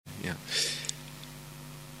Yeah.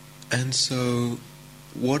 And so,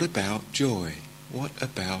 what about joy? What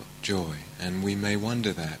about joy? And we may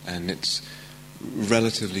wonder that, and it's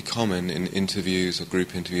relatively common in interviews or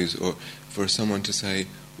group interviews, or for someone to say,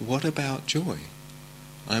 "What about joy?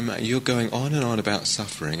 You're going on and on about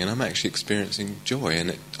suffering, and I'm actually experiencing joy,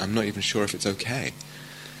 and I'm not even sure if it's okay."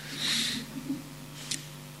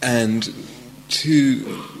 And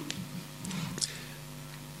to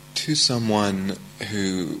someone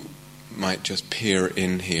who might just peer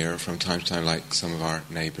in here from time to time, like some of our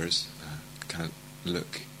neighbours, kind of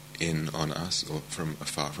look in on us, or from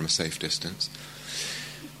afar, from a safe distance,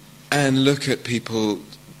 and look at people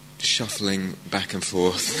shuffling back and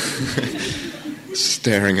forth,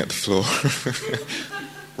 staring at the floor,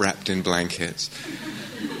 wrapped in blankets,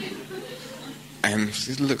 and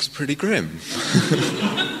it looks pretty grim.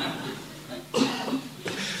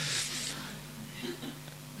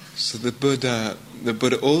 So the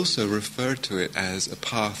Buddha also referred to it as a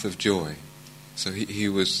path of joy. So he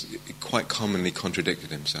was quite commonly contradicted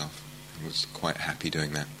himself. He was quite happy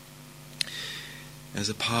doing that. As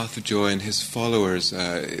a path of joy, and his followers,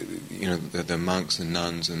 the monks and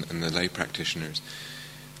nuns and the lay practitioners,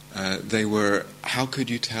 they were, how could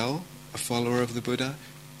you tell a follower of the Buddha?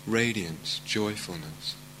 Radiance,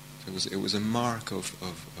 joyfulness. It was a mark of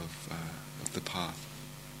the path.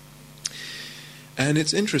 And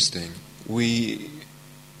it's interesting, if we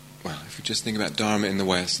just think about Dharma in the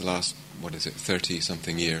West, the last,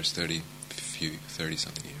 30-something years,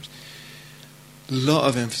 30-something years, a lot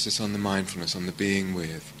of emphasis on the mindfulness, on the being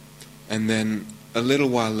with, and then a little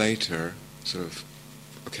while later, sort of,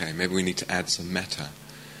 okay, maybe we need to add some metta,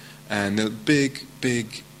 and a big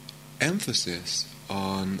emphasis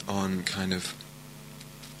on kind of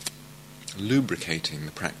lubricating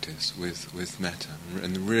the practice with metta,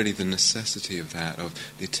 and really the necessity of that, of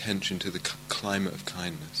the attention to the climate of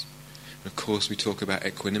kindness. And of course we talk about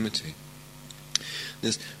equanimity.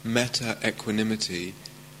 This metta, equanimity,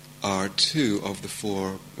 are two of the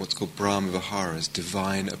four, what's called Brahma Viharas,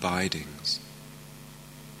 divine abidings.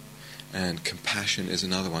 And compassion is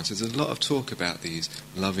another one. So there's a lot of talk about these: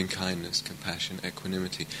 loving kindness, compassion,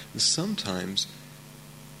 equanimity. And sometimes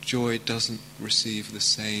joy doesn't receive the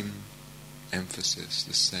same emphasis,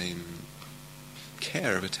 the same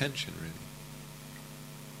care of attention, really.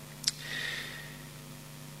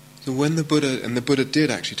 So when the Buddha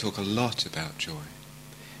did actually talk a lot about joy,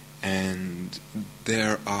 and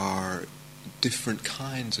there are different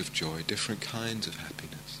kinds of joy, different kinds of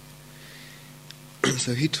happiness.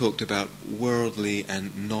 So he talked about worldly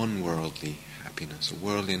and non-worldly happiness, or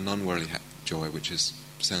worldly and non-worldly joy, which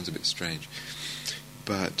sounds a bit strange,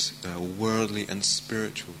 but worldly and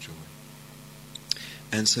spiritual joy.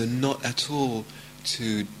 And so not at all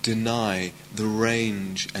to deny the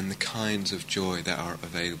range and the kinds of joy that are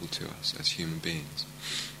available to us as human beings.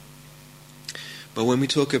 But when we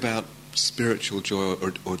talk about spiritual joy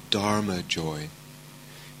or Dharma joy,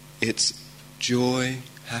 it's joy,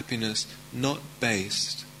 happiness, not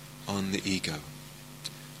based on the ego,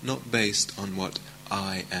 not based on what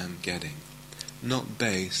I am getting, not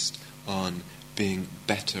based on being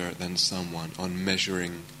better than someone, on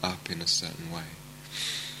measuring up in a certain way.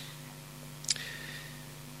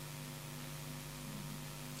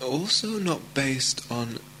 Also not based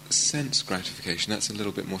on sense gratification. That's a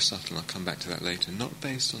little bit more subtle, I'll come back to that later. Not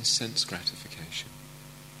based on sense gratification.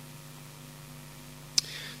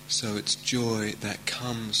 So it's joy that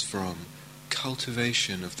comes from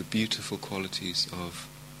cultivation of the beautiful qualities of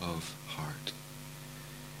heart.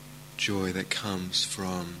 Joy that comes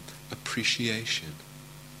from appreciation,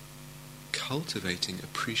 cultivating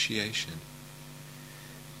appreciation.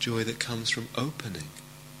 Joy that comes from opening,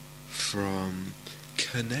 from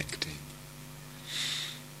connecting,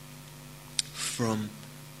 from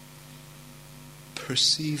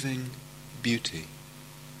perceiving beauty,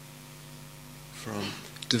 from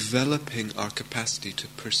developing our capacity to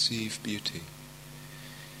perceive beauty,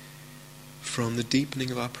 from the deepening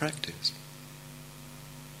of our practice.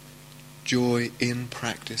 Joy in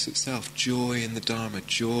practice itself, joy in the Dharma,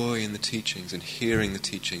 joy in the teachings and hearing the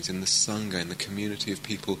teachings, in the Sangha, in the community of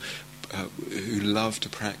people who love to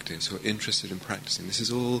practice, who are interested in practicing. This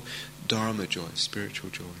is all Dharma joy, spiritual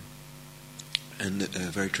joy. And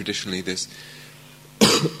very traditionally this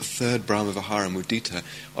third Brahma Vihara, mudita,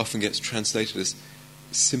 often gets translated as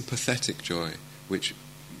sympathetic joy, which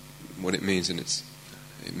what it means, and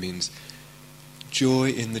it means joy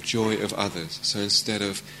in the joy of others. So instead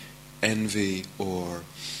of envy or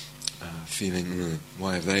feeling,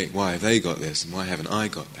 why have they got this and why haven't I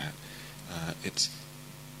got that? It's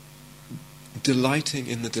delighting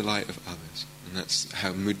in the delight of others. And that's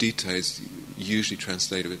how mudita is usually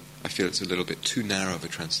translated. I feel it's a little bit too narrow of a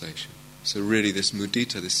translation. So really this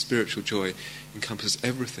mudita, this spiritual joy, encompasses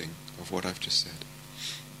everything of what I've just said.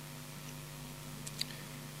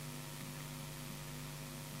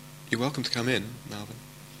 You're welcome to come in, Malvin.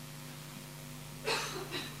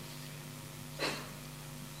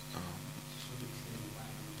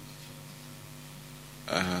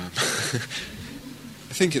 I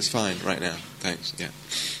think it's fine right now. Thanks. Yeah.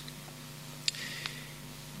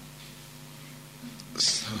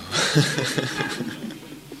 So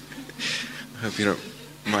I hope you don't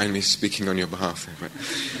mind me speaking on your behalf there,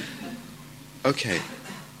 but okay.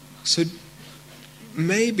 So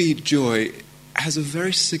maybe joy has a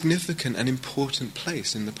very significant and important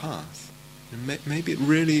place in the path. Maybe it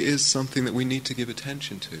really is something that we need to give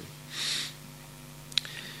attention to.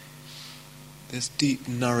 There's deep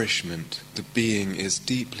nourishment. The being is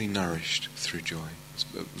deeply nourished through joy. It's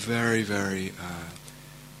very, very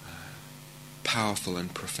powerful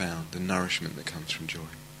and profound, the nourishment that comes from joy.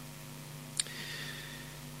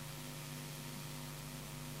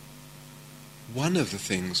 One of the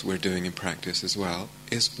things we're doing in practice as well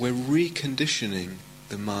is we're reconditioning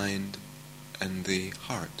the mind and the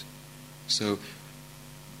heart. So,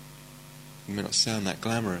 it may not sound that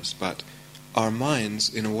glamorous, but our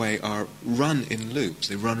minds, in a way, are run in loops.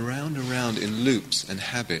 They run round and round in loops and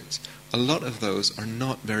habits. A lot of those are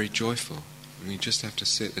not very joyful. And we just have to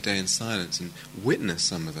sit a day in silence and witness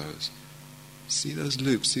some of those. See those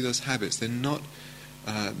loops, see those habits. They're not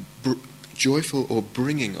joyful or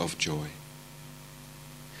bringing of joy.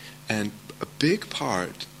 And a big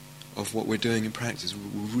part of what we're doing in practice is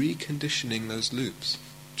reconditioning those loops.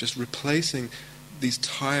 Just replacing these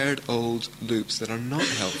tired old loops that are not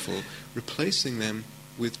helpful, replacing them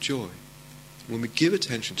with joy. When we give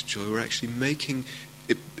attention to joy, we're actually making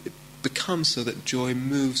it become so that joy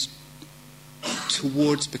moves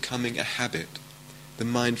towards becoming a habit. The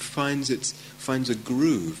mind finds a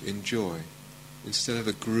groove in joy instead of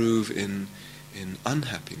a groove in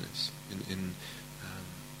unhappiness, in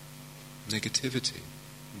negativity,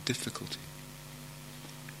 in difficulty.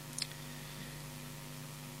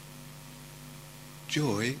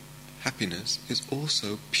 Joy, happiness, is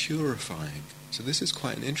also purifying. So this is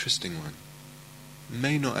quite an interesting one.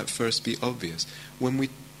 May not at first be obvious. When we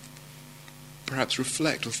perhaps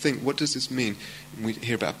reflect or think, what does this mean? We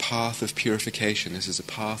hear about a path of purification. This is a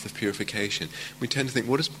path of purification. We tend to think,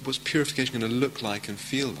 what's purification going to look like and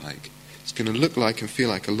feel like? It's going to look like and feel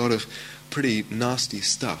like a lot of pretty nasty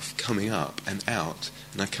stuff coming up and out,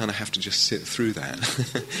 and I kind of have to just sit through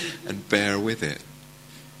that and bear with it.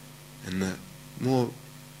 And the more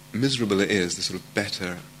miserable it is, the sort of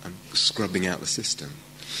better I'm scrubbing out the system.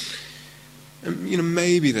 And,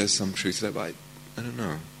 maybe there's some truth to that, but I don't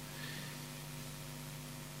know.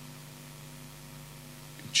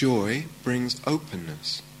 Joy brings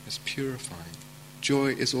openness. It's purifying.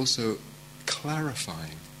 Joy is also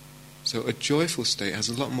clarifying. So a joyful state has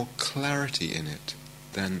a lot more clarity in it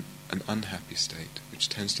than an unhappy state, which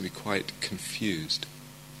tends to be quite confused,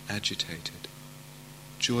 agitated.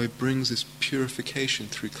 Joy brings this purification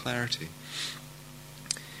through clarity.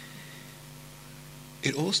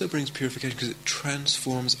 It also brings purification because it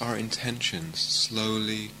transforms our intentions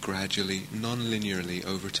slowly, gradually, non-linearly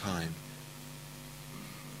over time.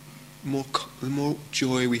 The more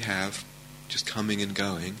joy we have, just coming and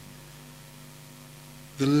going,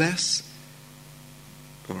 the less,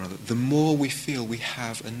 or rather, the more we feel we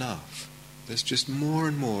have enough. There's just more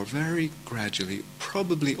and more, very gradually,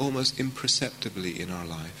 probably almost imperceptibly in our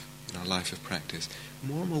life of practice,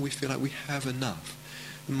 more and more we feel like we have enough.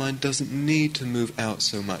 The mind doesn't need to move out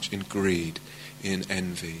so much in greed, in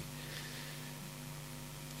envy,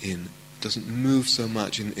 doesn't move so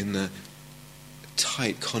much in the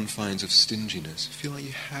tight confines of stinginess. You feel like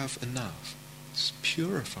you have enough. It's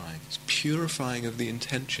purifying. It's purifying of the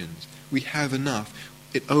intentions. We have enough.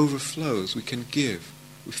 It overflows. We can give.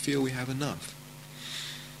 We feel we have enough.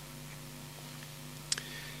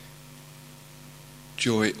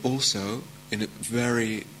 Joy also, in a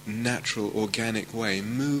very natural, organic way,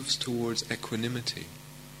 moves towards equanimity.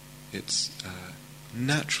 It's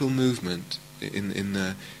natural movement in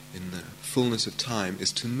the fullness of time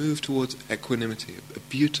is to move towards equanimity, a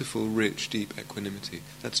beautiful, rich, deep equanimity.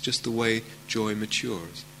 That's just the way joy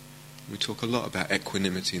matures. We talk a lot about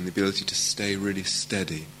equanimity and the ability to stay really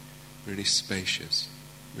steady, really spacious,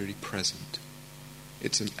 really present.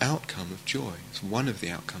 It's an outcome of joy. It's one of the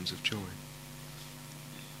outcomes of joy.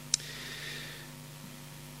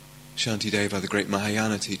 Shantideva, the great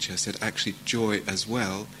Mahayana teacher, said actually joy as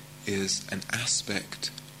well is an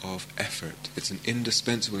aspect of effort. It's an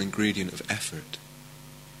indispensable ingredient of effort.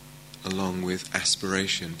 along with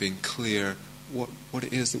aspiration, being clear what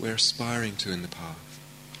it is that we're aspiring to in the path.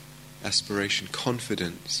 Aspiration,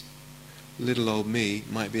 confidence. Little old me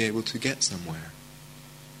might be able to get somewhere.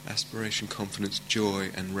 Aspiration, confidence, joy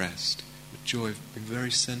and rest. With joy being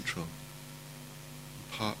very central.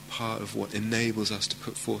 Part of what enables us to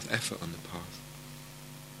put forth effort on the path.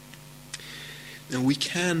 Now we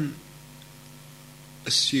can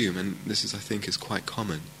assume, and this is I think is quite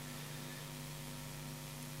common,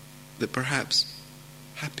 that perhaps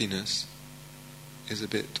happiness is a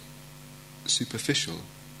bit superficial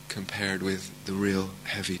compared with the real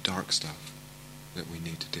heavy dark stuff that we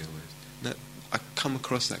need to deal with. That I come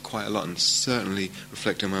across that quite a lot, and certainly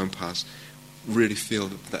reflecting on my own past, really feel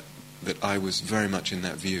that I was very much in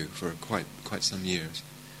that view for quite some years.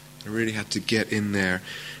 I really had to get in there,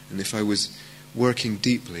 and if I was working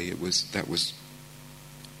deeply, that was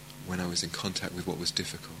when I was in contact with what was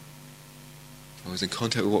difficult. If I was in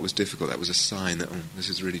contact with what was difficult, that was a sign that this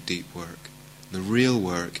is really deep work. The real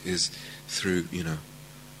work is through,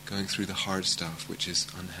 going through the hard stuff, which is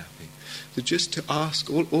unhappy. So just to ask,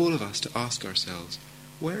 all of us to ask ourselves,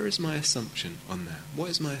 where is my assumption on that? What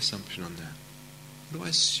is my assumption on that? What do I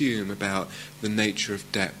assume about the nature of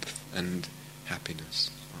depth and happiness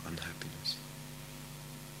or unhappiness?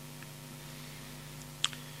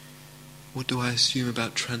 What do I assume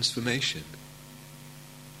about transformation?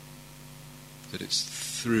 That it's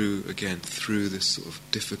through this sort of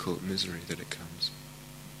difficult misery that it comes.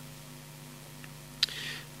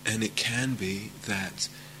 And it can be that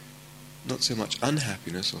not so much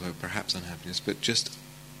unhappiness, although perhaps unhappiness, but just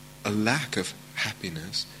a lack of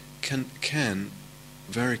happiness can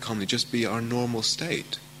very commonly just be our normal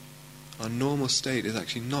state. Our normal state is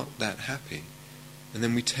actually not that happy. And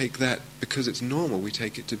then we take that, because it's normal, we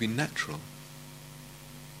take it to be natural.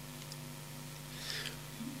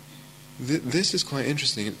 This is quite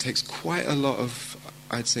interesting. It takes quite a lot of,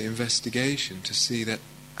 I'd say, investigation to see that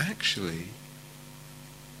actually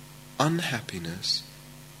unhappiness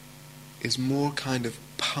is more kind of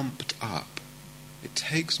pumped up. It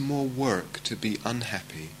takes more work to be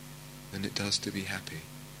unhappy than it does to be happy.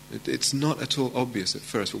 It's not at all obvious at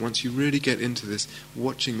first, but once you really get into this,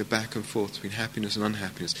 watching the back and forth between happiness and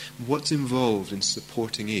unhappiness, what's involved in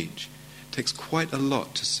supporting each, it takes quite a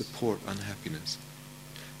lot to support unhappiness.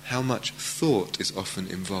 How much thought is often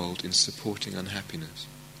involved in supporting unhappiness.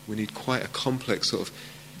 We need quite a complex sort of,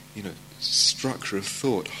 structure of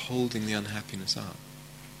thought holding the unhappiness up.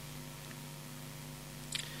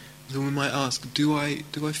 So we might ask, do I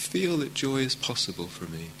feel that joy is possible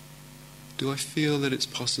for me? Do I feel that it's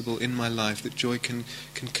possible in my life that joy can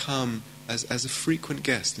come as a frequent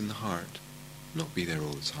guest in the heart? Not be there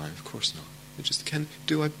all the time, of course not. It just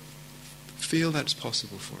do I feel that's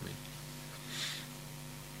possible for me?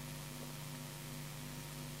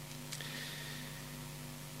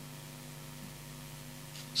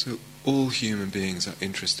 So all human beings are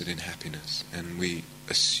interested in happiness, and we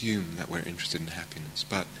assume that we're interested in happiness,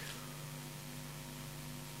 but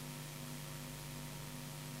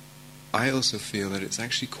I also feel that it's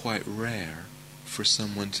actually quite rare for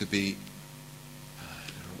someone to be, I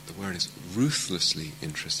don't know what the word is, ruthlessly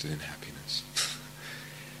interested in happiness.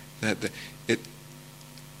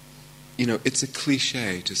 It's a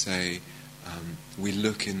cliche to say we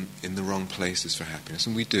look in the wrong places for happiness,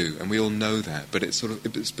 and we do, and we all know that, but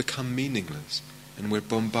it's become meaningless, and we're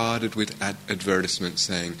bombarded with advertisements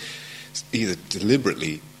saying, either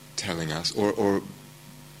deliberately telling us, or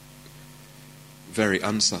very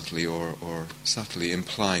unsubtly or subtly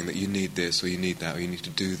implying that you need this or you need that, or you need to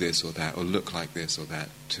do this or that, or look like this or that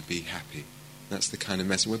to be happy. That's the kind of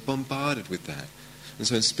message. We're bombarded with that. And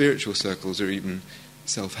so in spiritual circles, or even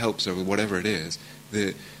self-help circles, whatever it is,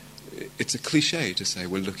 it's a cliche to say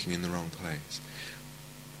we're looking in the wrong place.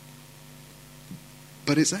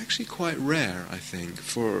 But it's actually quite rare, I think,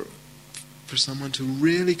 for someone to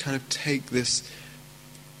really kind of take this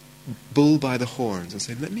bull by the horns and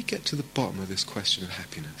say, let me get to the bottom of this question of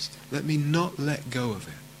happiness. Let me not let go of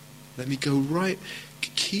it. Let me go right,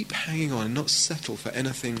 keep hanging on and not settle for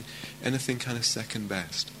anything kind of second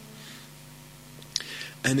best.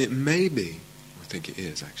 And it may be, I think it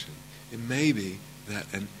is actually, it may be that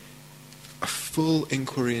a full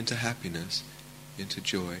inquiry into happiness, into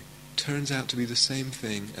joy, turns out to be the same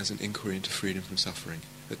thing as an inquiry into freedom from suffering.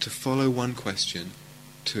 That to follow one question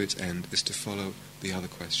to its end is to follow the other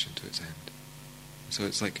question to its end. So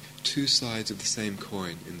it's like two sides of the same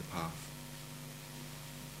coin in the path.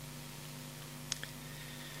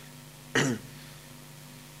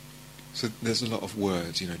 So there's a lot of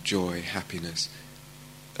words, joy, happiness,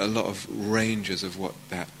 a lot of ranges of what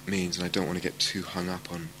that means, and I don't want to get too hung up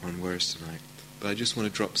on words tonight. but I just want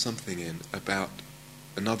to drop something in about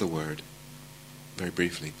another word, very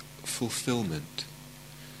briefly, fulfillment.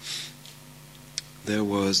 There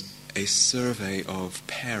was a survey of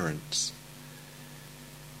parents,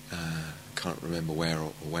 can't remember where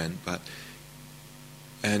or when,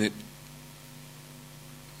 and it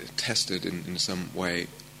tested in some way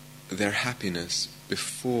their happiness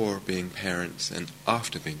before being parents and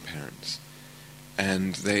after being parents.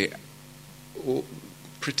 And they,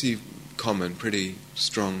 pretty common, pretty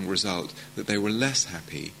strong result, that they were less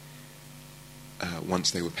happy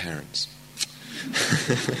once they were parents.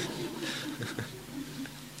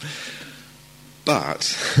 But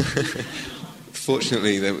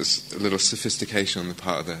fortunately there was a little sophistication on the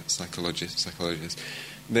part of the psychologists.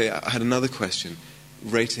 They had another question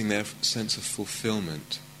rating their sense of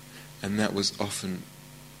fulfillment, and that was often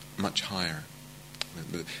much higher.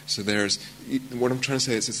 So there's, what I'm trying to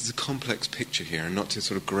say is it's a complex picture here, and not to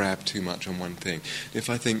sort of grab too much on one thing. If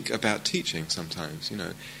I think about teaching sometimes,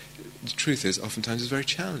 the truth is oftentimes it's very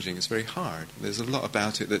challenging, it's very hard. There's a lot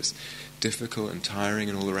about it that's difficult and tiring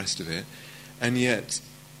and all the rest of it, and yet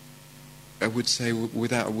I would say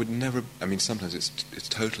sometimes it's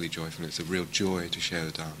totally joyful, it's a real joy to share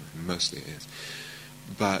the Dharma, and mostly it is.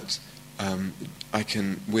 But I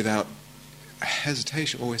can, without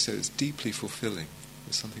hesitation, always say it's deeply fulfilling.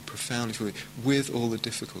 There's something profoundly fulfilling, with all the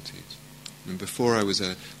difficulties. And before I was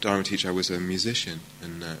a Dharma teacher, I was a musician,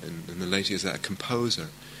 and in the later years, a composer.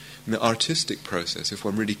 And the artistic process, if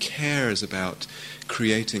one really cares about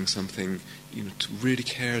creating something, really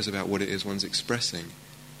cares about what it is one's expressing,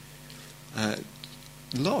 a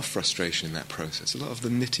lot of frustration in that process, a lot of the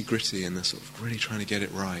nitty-gritty and the sort of really trying to get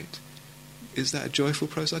it right. Is that a joyful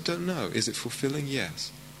process? I don't know. Is it fulfilling?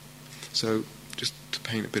 Yes. So, just to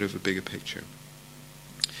paint a bit of a bigger picture.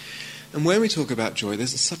 And when we talk about joy,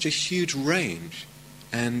 there's such a huge range,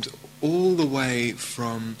 and all the way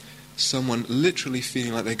from someone literally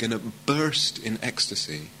feeling like they're going to burst in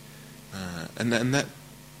ecstasy, and that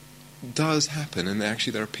does happen, and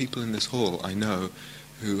actually there are people in this hall, I know,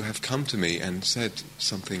 who have come to me and said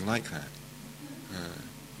something like that,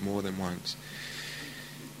 more than once.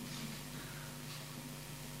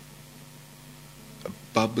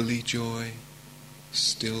 Bubbly joy,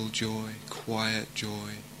 still joy, quiet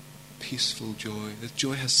joy, peaceful joy. The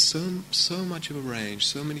joy has so much of a range,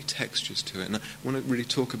 so many textures to it, and I want to really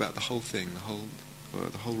talk about the whole thing, the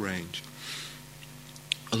whole range.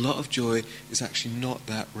 A lot of joy is actually not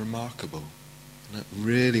that remarkable, and I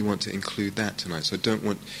really want to include that tonight. So I don't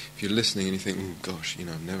want, if you're listening and you think, oh gosh,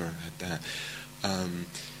 I've never had that.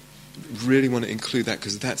 Really want to include that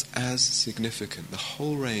because that's as significant. The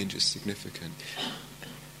whole range is significant.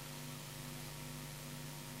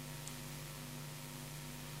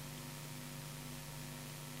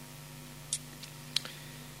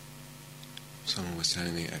 Someone was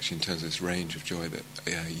telling me, actually, in terms of this range of joy, that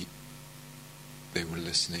they were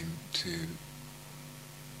listening to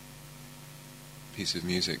a piece of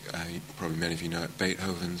music, probably many of you know it,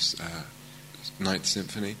 Beethoven's Ninth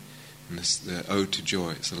Symphony, and this, the Ode to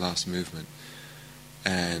Joy, it's the last movement,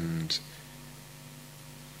 and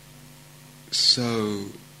so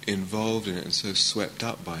involved in it and so swept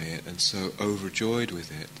up by it and so overjoyed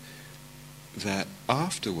with it that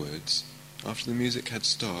afterwards, after the music had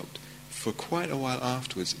stopped, for quite a while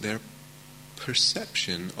afterwards, their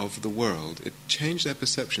perception of the world, it changed their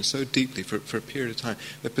perception so deeply for a period of time.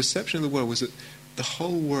 Their perception of the world was that the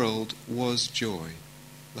whole world was joy.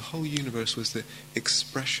 The whole universe was the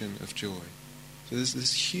expression of joy. So there's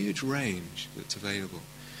this huge range that's available.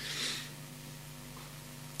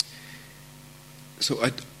 So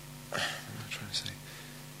what am I trying to say?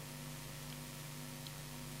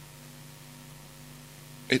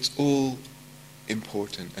 It's all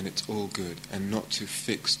important and it's all good, and not to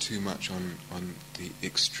fix too much on the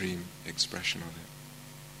extreme expression of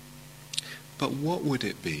it. But what would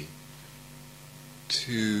it be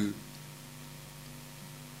to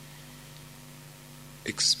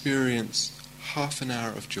experience half an hour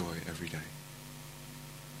of joy every day?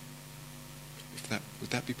 Would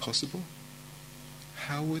that be possible?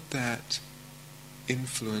 How would that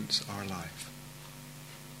influence our life?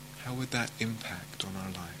 How would that impact on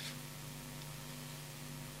our life?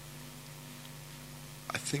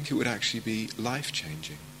 I think it would actually be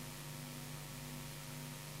life-changing.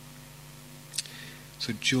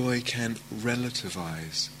 So joy can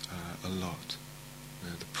relativize a lot.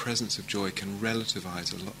 The presence of joy can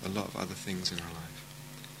relativize a lot of other things in our life.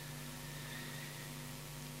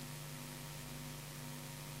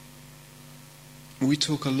 We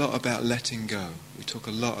talk a lot about letting go. We talk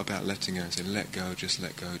a lot about letting go and say, let go, just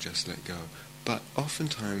let go, just let go. But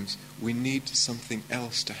oftentimes we need something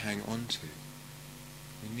else to hang on to.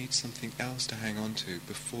 We need something else to hang on to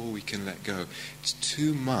before we can let go. It's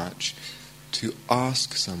too much to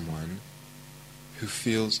ask someone who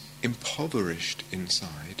feels impoverished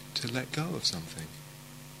inside to let go of something.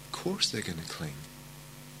 Of course they're going to cling.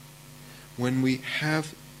 When we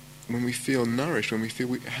feel nourished, when we feel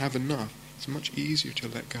we have enough, it's much easier to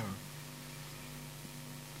let go.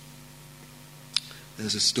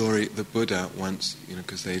 There's a story, the Buddha once,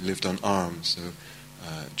 because they lived on alms, so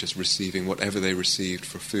just receiving whatever they received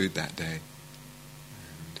for food that day.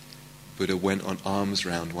 And Buddha went on alms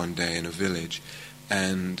round one day in a village,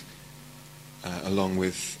 and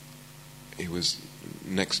he was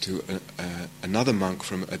next to another monk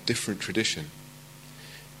from a different tradition.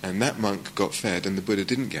 And that monk got fed, and the Buddha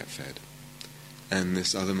didn't get fed. And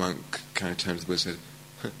this other monk kind of turned to the Buddha and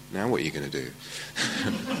said, now what are you going to do?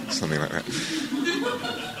 Something like that.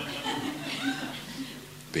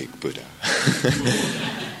 Big Buddha.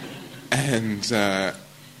 And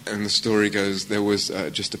the story goes, there was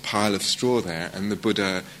just a pile of straw there, and the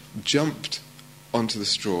Buddha jumped onto the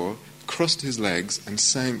straw, crossed his legs, and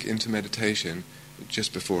sank into meditation.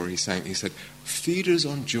 Just before he sank, he said, "Feeders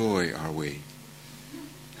on joy are we."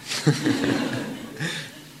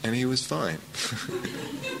 And he was fine.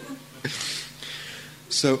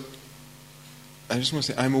 So, I just want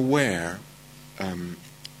to say, I'm aware,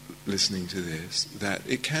 listening to this, that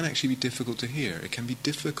it can actually be difficult to hear. It can be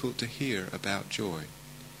difficult to hear about joy.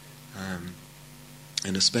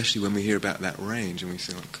 And especially when we hear about that range and we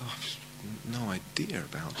think, oh, gosh, no idea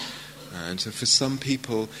about. And so for some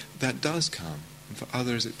people, that does come. And for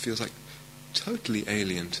others, it feels like totally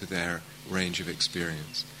alien to their range of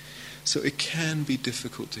experience. So it can be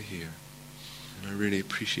difficult to hear, and I really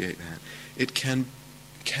appreciate that. It can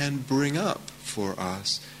bring up for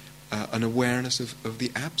us an awareness of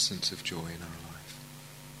the absence of joy in our life.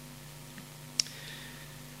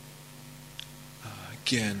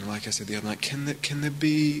 Again, like I said the other night, can there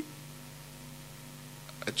be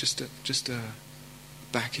just a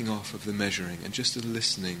backing off of the measuring and just a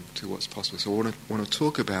listening to what's possible? So what I want to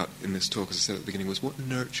talk about in this talk, as I said at the beginning, was what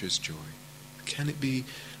nurtures joy. Can it be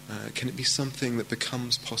something that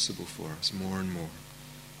becomes possible for us more and more?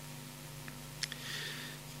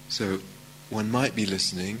 So one might be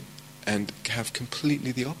listening and have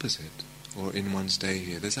completely the opposite, or in one's day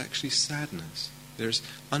here, there's actually sadness, there's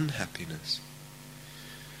unhappiness.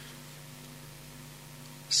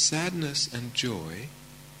 Sadness and joy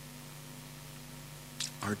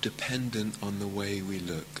are dependent on the way we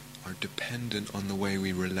look, are dependent on the way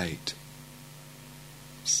we relate.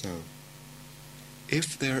 So,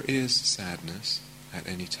 if there is sadness at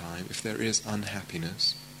any time, if there is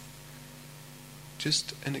unhappiness,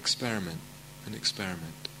 just an experiment.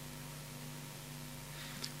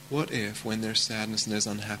 What if, when there's sadness and there's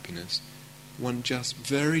unhappiness, one just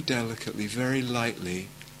very delicately, very lightly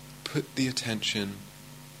put the attention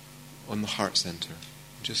on the heart center,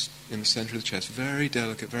 just in the center of the chest, very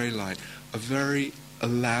delicate, very light, a very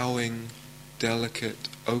allowing, delicate,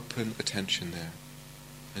 open attention there,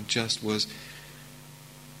 and just was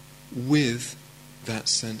with that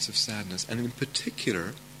sense of sadness, and in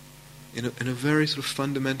particular, in a very sort of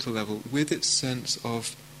fundamental level, with its sense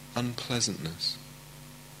of unpleasantness,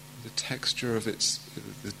 the texture of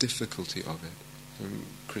the difficulty of it.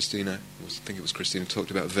 Christina, I think it was Christina,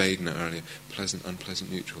 talked about Vedana earlier, pleasant,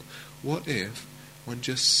 unpleasant, neutral. What if one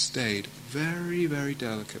just stayed very, very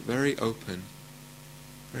delicate, very open,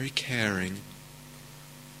 very caring,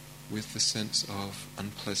 with the sense of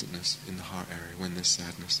unpleasantness in the heart area when there's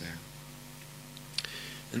sadness there?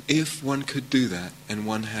 And if one could do that, and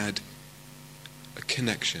one had a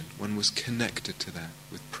connection, one was connected to that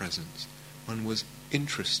with presence, one was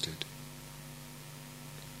interested,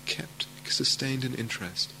 kept sustained an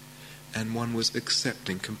interest, and one was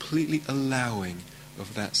accepting, completely allowing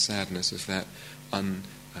of that sadness, of that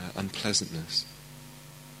unpleasantness,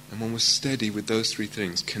 and one was steady with those three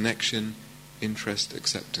things: connection, interest,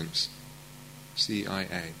 acceptance.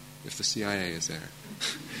 CIA, if the CIA is there.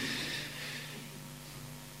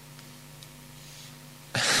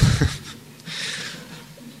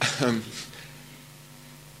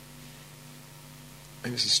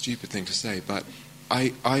 Maybe it's a stupid thing to say, but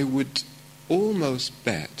I would almost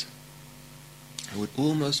bet, I would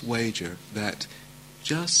almost wager that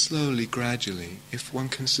just slowly, gradually, if one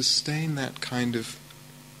can sustain that kind of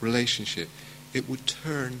relationship, it would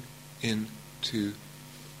turn into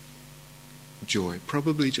joy.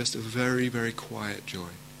 Probably just a very, very quiet joy.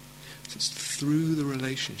 It's through the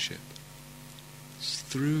relationship.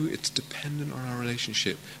 It's dependent on our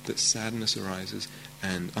relationship that sadness arises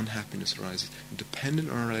and unhappiness arises. And dependent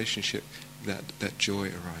on our relationship that joy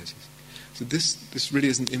arises. So this really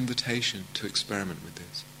is an invitation to experiment with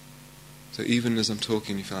this. So even as I'm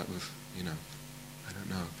talking, you feel like, I don't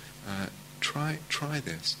know. Try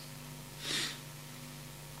this.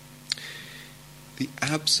 The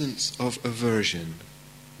absence of aversion,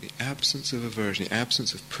 the absence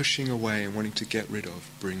of pushing away and wanting to get rid of,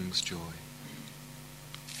 brings joy.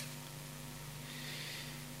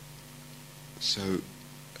 So,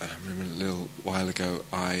 I remember a little while ago,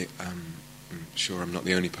 I'm sure I'm not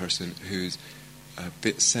the only person who's a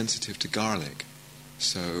bit sensitive to garlic.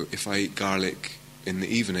 So if I eat garlic in the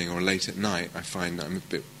evening or late at night, I find that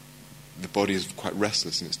the body is quite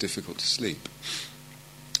restless and it's difficult to sleep.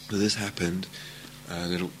 So this happened a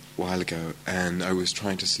little while ago, and I was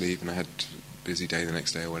trying to sleep, and I had a busy day the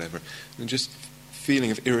next day or whatever, and just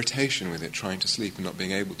feeling of irritation with it, trying to sleep and not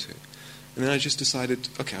being able to. And then I just decided,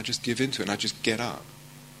 okay, I'll just give into it, and I just get up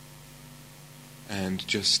and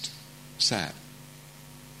just sat.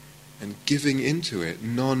 And giving into it,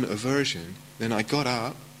 non-aversion, then I got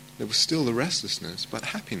up, there was still the restlessness, but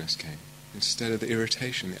happiness came instead of the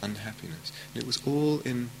irritation, the unhappiness. And it was all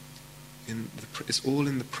it's all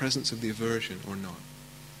in the presence of the aversion or not.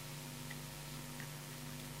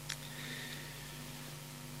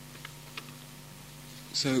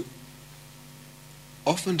 So,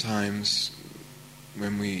 oftentimes,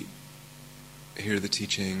 when we hear the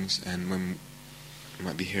teachings and when we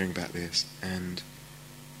might be hearing about this, and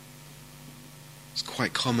it's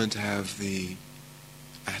quite common to have the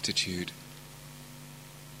attitude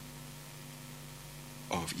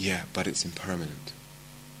of, yeah, but it's impermanent.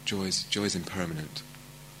 Joy's impermanent.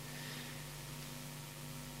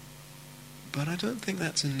 But I don't think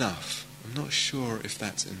that's enough. I'm not sure if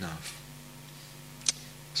that's enough.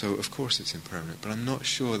 So, of course it's impermanent, but I'm not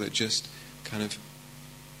sure that just kind of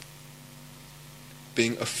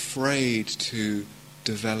being afraid to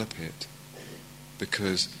develop it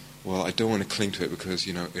because, well, I don't want to cling to it because,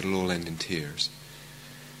 it'll all end in tears.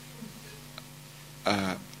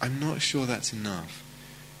 I'm not sure that's enough.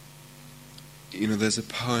 There's a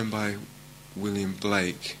poem by William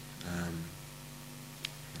Blake,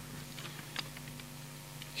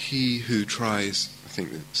 he who tries, I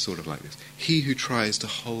think it's sort of like this, he who tries to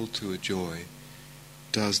hold to a joy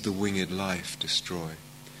does the winged life destroy.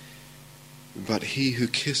 But he who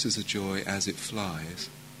kisses a joy as it flies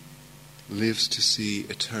lives to see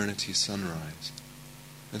eternity's sunrise.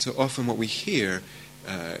 And so often what we hear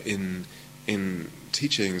in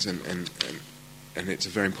teachings, and it's a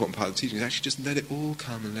very important part of the teaching, is actually just let it all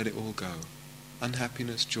come and let it all go.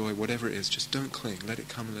 Unhappiness, joy, whatever it is, just don't cling. Let it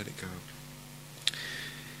come and let it go.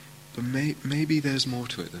 But maybe there's more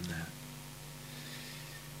to it than that.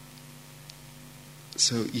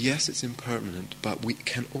 So yes, it's impermanent, but we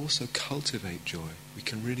can also cultivate joy. We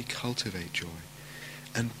can really cultivate joy.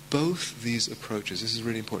 And both these approaches, this is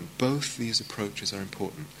really important, both these approaches are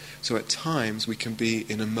important. So at times we can be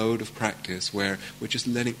in a mode of practice where we're just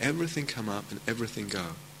letting everything come up and everything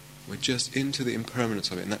go. We're just into the impermanence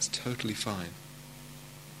of it, and that's totally fine.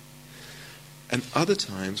 And other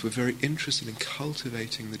times we're very interested in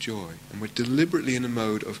cultivating the joy, and we're deliberately in a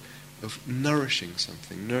mode of nourishing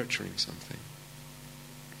something, nurturing something.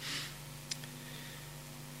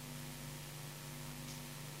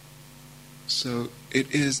 So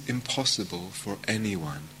it is impossible for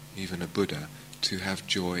anyone, even a Buddha, to have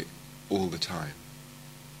joy all the time.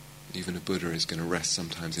 Even a Buddha is going to rest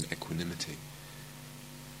sometimes in equanimity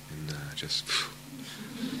and just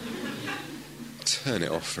turn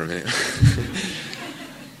it off for a minute.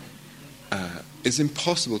 It's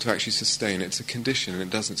impossible to actually sustain. It's a condition and it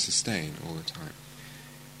doesn't sustain all the time.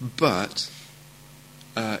 But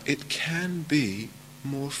it can be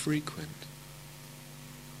more frequent.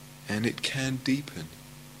 And it can deepen.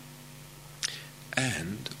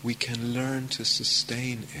 And we can learn to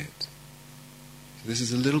sustain it. So this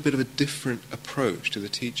is a little bit of a different approach to the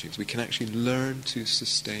teachings. We can actually learn to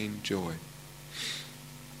sustain joy.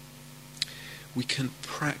 We can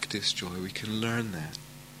practice joy. We can learn that.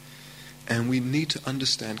 And we need to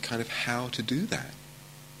understand kind of how to do that.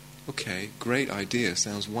 Okay, great idea.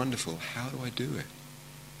 Sounds wonderful. How do I do it?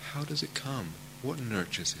 How does it come? What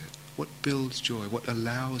nurtures it? What builds joy? What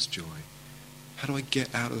allows joy? How do I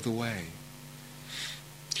get out of the way?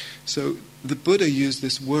 So the Buddha used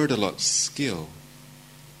this word a lot, skill.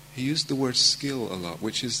 He used the word skill a lot,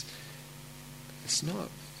 which is, it's not,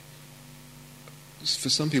 for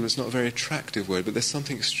some people it's not a very attractive word, but there's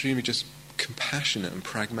something extremely just compassionate and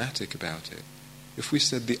pragmatic about it. If we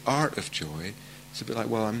said the art of joy, it's a bit like,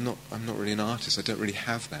 well, I'm not really an artist, I don't really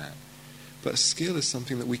have that. But skill is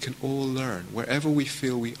something that we can all learn. Wherever we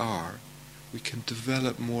feel we are, we can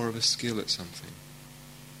develop more of a skill at something.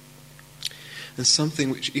 And something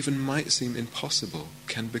which even might seem impossible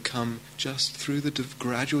can become, just through the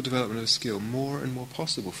gradual development of skill, more and more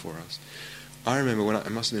possible for us. I remember when I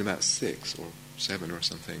must have been about 6 or 7 or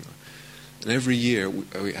something, and every year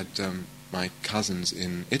we had my cousins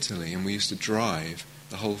in Italy, and we used to drive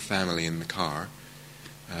the whole family in the car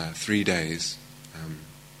 3 days,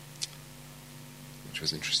 which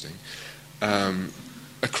was interesting,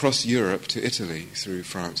 across Europe to Italy through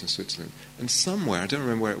France and Switzerland. And somewhere, I don't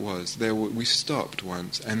remember where it was, we stopped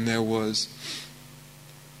once, and there was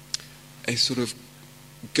a sort of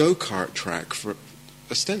go-kart track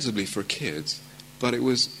ostensibly for kids, but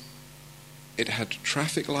it had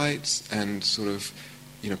traffic lights and sort of,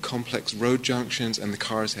 complex road junctions, and the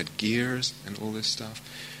cars had gears and all this stuff.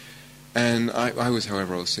 And I was,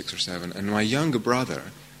 however, I was 6 or 7, and my younger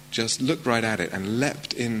brother just looked right at it and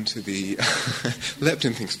leapt into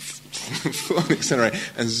things, full accelerator,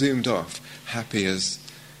 and zoomed off, happy as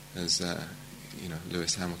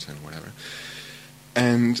Lewis Hamilton or whatever.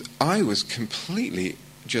 And I was completely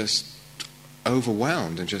just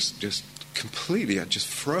overwhelmed and just completely, I just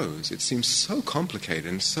froze. It seemed so complicated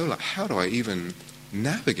and so like, how do I even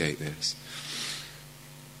navigate this?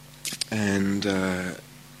 And of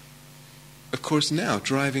course now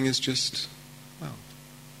driving is just,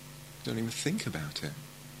 don't even think about it.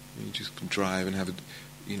 You just drive and have a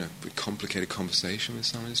complicated conversation with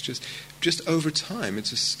someone. It's just over time,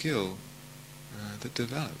 it's a skill that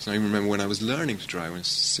develops. And I remember when I was learning to drive when I was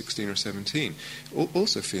 16 or 17,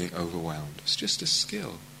 also feeling overwhelmed. It's just a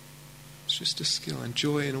skill. It's just a skill, and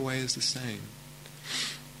joy in a way is the same.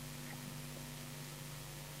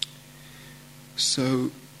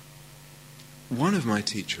 So, one of my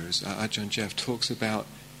teachers, Ajahn Jeff, talks about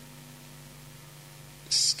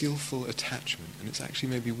skillful attachment, and it's actually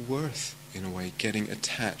maybe worth, in a way, getting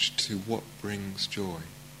attached to what brings joy.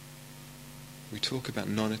 We talk about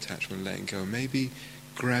non-attachment, letting go, maybe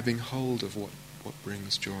grabbing hold of what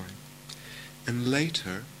brings joy. And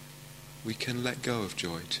later, we can let go of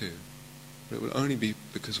joy too. But it will only be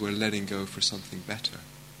because we're letting go for something better.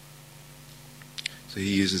 So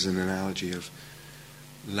he uses an analogy of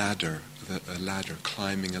a ladder,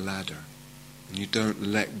 climbing a ladder. And you don't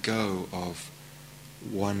let go of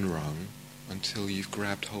one rung until you've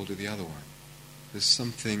grabbed hold of the other one. There's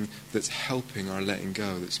something that's helping our letting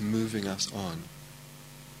go, that's moving us on.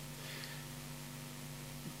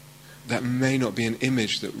 That may not be an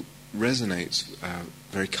image that resonates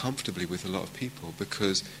very comfortably with a lot of people,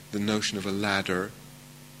 because the notion of a ladder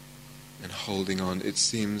and holding on, it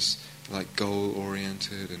seems like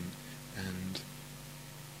goal-oriented, and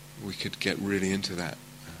we could get really into that.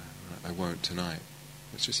 I won't tonight.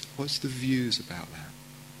 It's just, what's the views about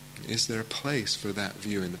that? Is there a place for that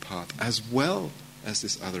view in the path, as well as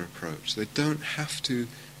this other approach? They don't have to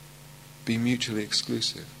be mutually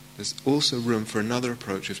exclusive. There's also room for another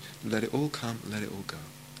approach of let it all come, let it all go.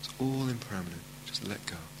 It's all impermanent. Just let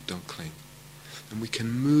go. Don't cling. And we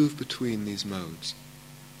can move between these modes.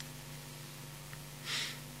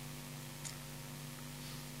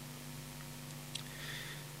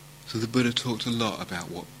 So the Buddha talked a lot about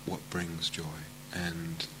what brings joy,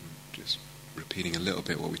 and just repeating a little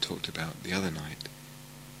bit what we talked about the other night,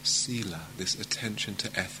 sila, this attention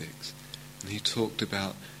to ethics. And he talked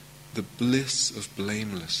about the bliss of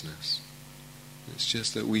blamelessness. It's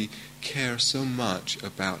just that we care so much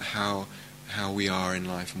about how we are in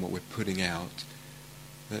life and what we're putting out,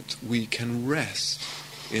 that we can rest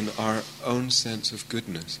in our own sense of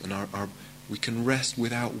goodness, and we can rest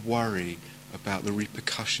without worry about the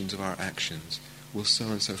repercussions of our actions. Will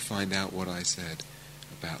so-and-so find out what I said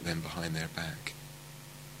about them behind their back?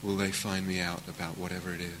 Will they find me out about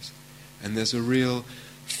whatever it is? And there's a real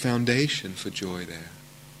foundation for joy there.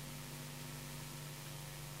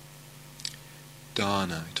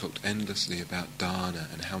 Dana, he talked endlessly about dana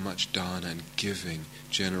and how much dana and giving,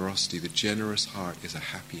 generosity, the generous heart is a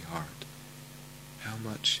happy heart. How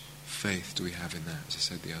much faith do we have in that, as I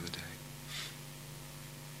said the other day?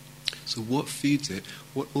 So what feeds it?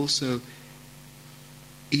 What also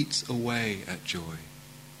eats away at joy?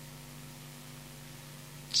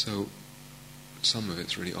 So some of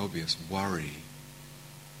it's really obvious. Worry.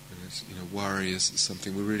 Worry is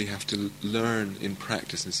something we really have to learn in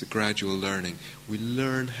practice. It's a gradual learning. We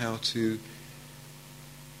learn how to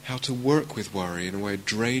work with worry in a way,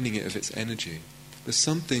 draining it of its energy. There's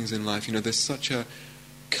some things in life, there's such a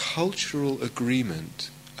cultural agreement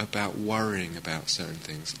about worrying about certain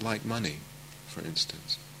things, like money, for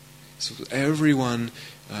instance. So everyone,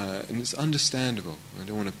 and it's understandable. I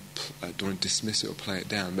don't want to dismiss it or play it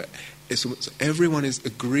down, but everyone is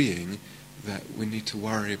agreeing that we need to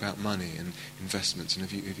worry about money and investments, and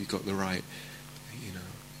have you got the right,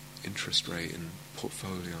 interest rate and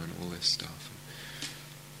portfolio and all this stuff.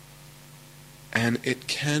 And it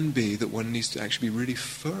can be that one needs to actually be really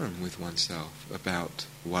firm with oneself about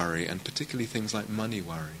worry, and particularly things like money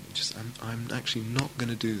worry. I'm actually not going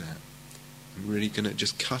to do that. I'm really going to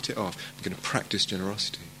just cut it off. I'm going to practice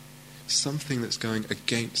generosity. Something that's going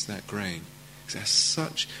against that grain. It has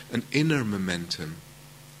such an inner momentum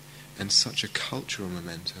and such a cultural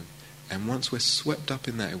momentum. And once we're swept up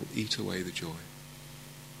in that, it will eat away the joy.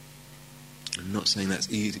 I'm not saying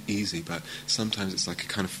that's easy, but sometimes it's like a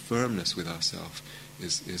kind of firmness with ourselves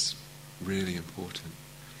is really important.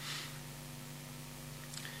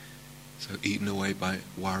 So eaten away by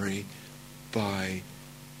worry, by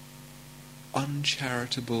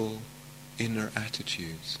uncharitable inner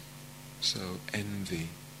attitudes. So envy,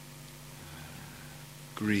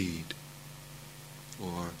 greed,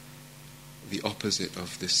 or the opposite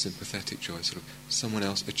of this sympathetic joy, sort of someone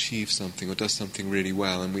else achieves something or does something really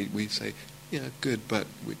well, and we say, yeah, good, but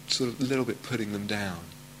we're sort of a little bit putting them down.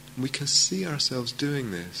 And we can see ourselves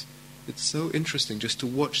doing this. It's so interesting just to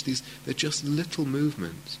watch these. They're just little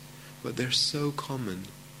movements, but they're so common.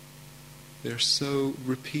 They're so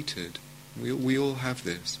repeated. We all have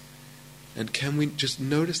this. And can we just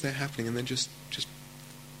notice they're happening and then just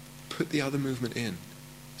put the other movement in?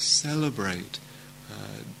 Celebrate.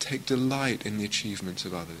 Take delight in the achievements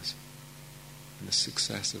of others and the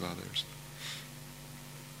success of others.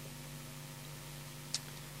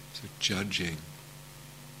 So judging.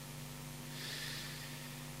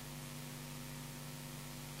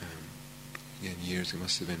 Years, it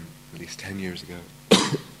must have been at least 10 years ago,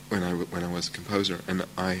 when I was a composer, and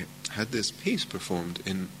I had this piece performed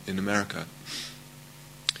in America,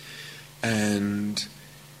 and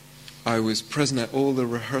I was present at all the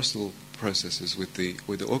rehearsal processes with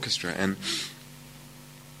the orchestra, and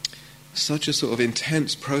such a sort of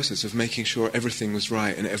intense process of making sure everything was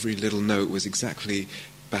right and every little note was exactly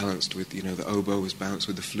balanced with, the oboe was balanced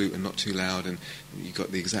with the flute and not too loud, and you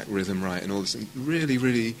got the exact rhythm right and all this, and really,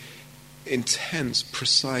 really intense,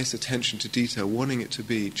 precise attention to detail, wanting it to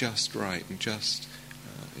be just right and just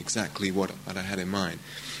exactly what I had in mind.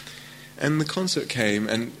 And the concert came,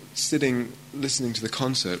 and sitting, listening to the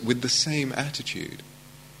concert with the same attitude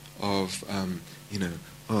of,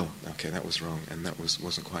 oh, okay, that was wrong, and that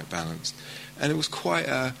wasn't quite balanced. And it was quite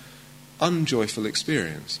a unjoyful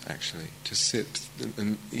experience, actually, to sit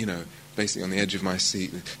and basically on the edge of my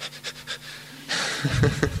seat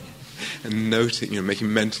and noting,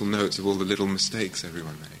 making mental notes of all the little mistakes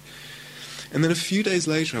everyone made. And then a few days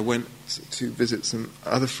later, I went to visit some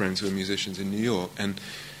other friends who are musicians in New York, and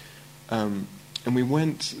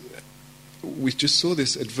we just saw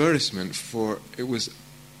this advertisement for, it was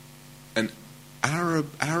an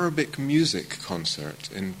Arabic music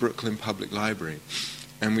concert in Brooklyn Public Library,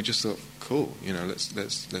 and we just thought, cool,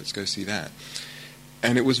 let's go see that.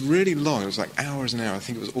 And it was really long. It was like hours and hours. I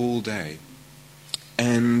think it was all day.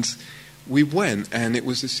 And we went, and it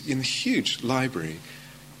was this in a huge library,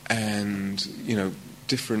 and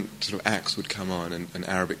different sort of acts would come on, and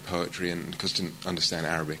Arabic poetry, and because I didn't understand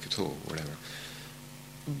Arabic at all, whatever.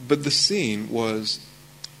 But the scene was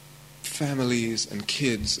families and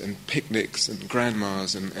kids and picnics and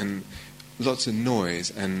grandmas and lots of noise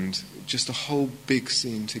and just a whole big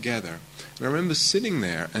scene together. And I remember sitting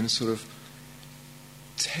there and sort of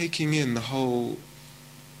taking in the whole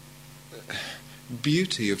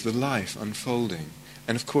beauty of the life unfolding.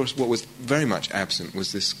 And of course what was very much absent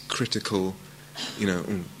was this critical,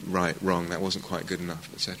 right, wrong, that wasn't quite good enough,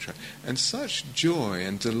 etc. And such joy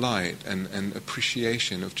and delight and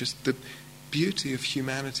appreciation of just the beauty of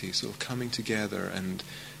humanity sort of coming together and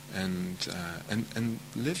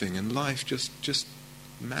living, and life just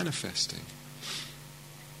manifesting.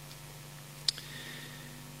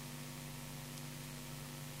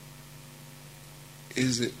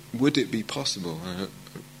 Would it be possible,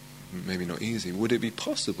 maybe not easy, would it be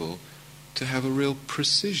possible to have a real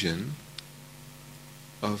precision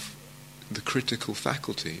of the critical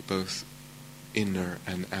faculty, both inner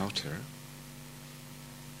and outer,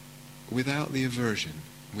 without the aversion,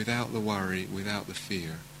 without the worry, without the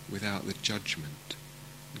fear, without the judgment?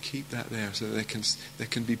 And keep that there so that there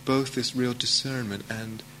can be both this real discernment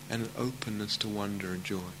and an openness to wonder and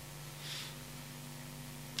joy.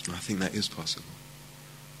 I think that is possible.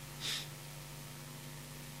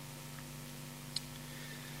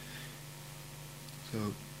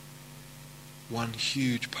 So, one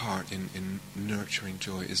huge part in nurturing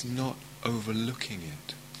joy is not overlooking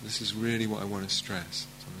it. This is really what I want to stress,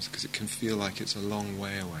 because it can feel like it's a long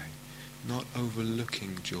way away. Not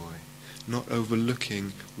overlooking joy, not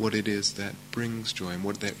overlooking what it is that brings joy and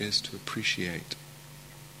what there is to appreciate.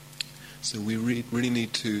 So we really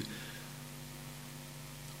need to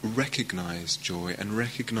recognize joy and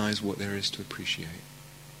recognize what there is to appreciate.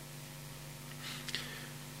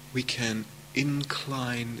 We can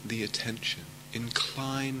incline the attention,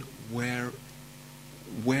 incline where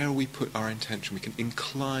we put our intention. We can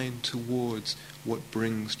incline towards what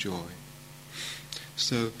brings joy.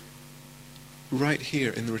 So right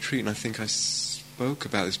here in the retreat, and I think I spoke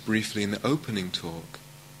about this briefly in the opening talk,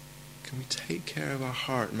 can we take care of our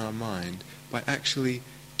heart and our mind by actually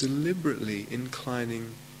deliberately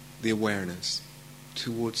inclining the awareness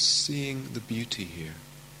towards seeing the beauty here?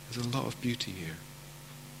 There's a lot of beauty here.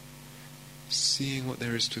 Seeing what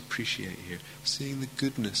there is to appreciate here, seeing the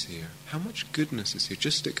goodness here. How much goodness is here,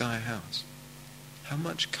 just at Gaia House? How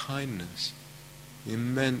much kindness, the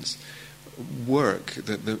immense work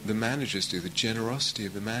that the managers do, the generosity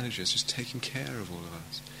of the managers, just taking care of all of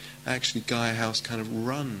us. Actually, Gaia House kind of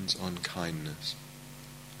runs on kindness.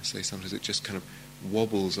 I say sometimes it just kind of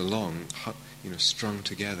wobbles along, strung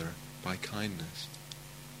together by kindness.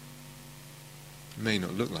 It may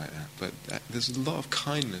not look like that, but there's a lot of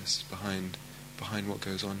kindness behind what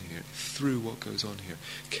goes on here, through what goes on here.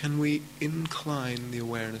 Can we incline the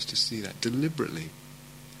awareness to see that deliberately?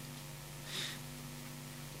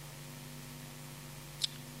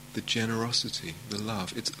 The generosity, the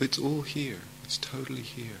love, it's all here. It's totally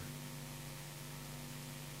here.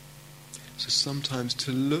 So sometimes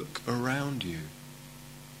to look around you,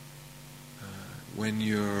 when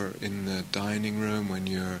you're in the dining room, when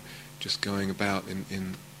you're just going about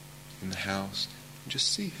in the house,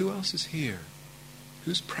 just see who else is here,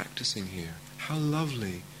 who's practicing here. How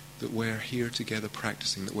lovely that we're here together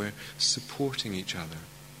practicing, that we're supporting each other.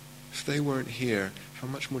 If they weren't here, how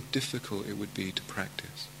much more difficult it would be to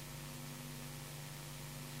practice.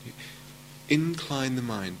 Incline the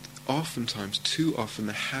mind. Oftentimes, too often,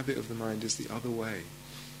 the habit of the mind is the other way.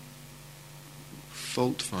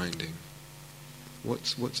 Fault finding.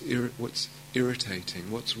 What's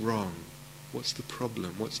irritating? What's wrong? What's the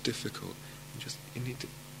problem? What's difficult? You need to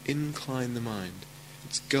incline the mind.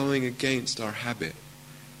 It's going against our habit.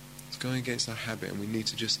 It's going against our habit, and we need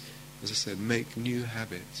to just, as I said, make new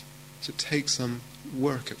habits. So it takes some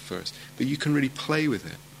work at first, but you can really play with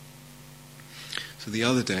it. So the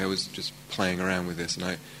other day I was just playing around with this, and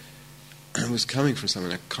I was coming from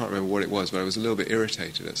something, I can't remember what it was, but I was a little bit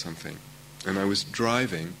irritated at something. And I was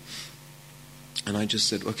driving, and I just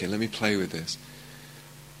said, okay, let me play with this.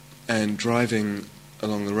 And driving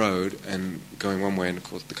along the road and going one way, and of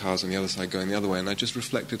course the cars on the other side going the other way, and I just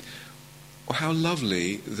reflected, oh, how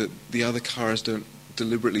lovely that the other cars don't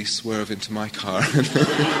deliberately swerve into my car. And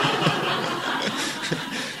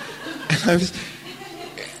I was,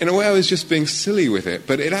 in a way, I was just being silly with it,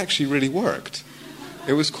 but it actually really worked.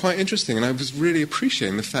 It was quite interesting, and I was really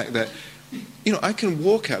appreciating the fact that, I can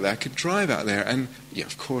walk out there, I could drive out there, and yeah,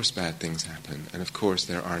 of course bad things happen, and of course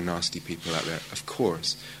there are nasty people out there, of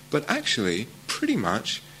course. But actually, pretty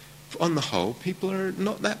much, on the whole, people are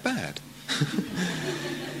not that bad.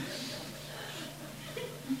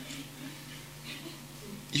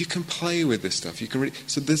 You can play with this stuff. You can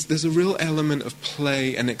so there's a real element of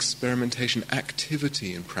play and experimentation,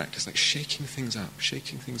 activity in practice, like shaking things up,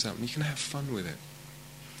 and you can have fun with it.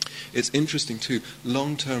 It's interesting too,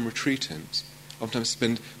 long-term retreatants oftentimes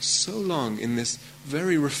spend so long in this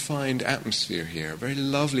very refined atmosphere here, very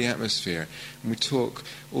lovely atmosphere, and we talk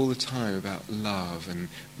all the time about love and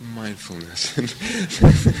mindfulness, and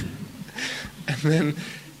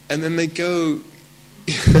then they go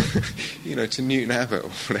to Newton Abbot or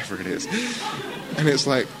whatever it is, and it's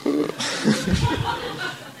like,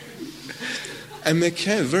 and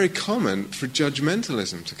they're very common for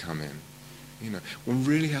judgmentalism to come in. One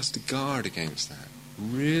really has to guard against that.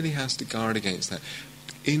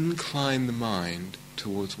 Incline the mind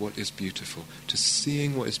towards what is beautiful, to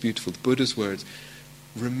seeing what is beautiful. The Buddha's words,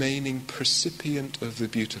 remaining percipient of the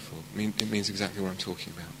beautiful. It means exactly what I'm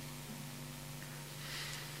talking about.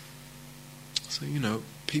 So,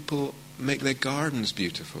 people make their gardens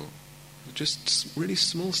beautiful. Just really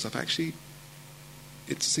small stuff. Actually,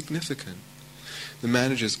 it's significant. The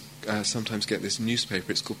managers sometimes get this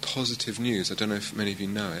newspaper. It's called Positive News. I don't know if many of you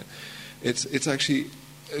know it. It's actually,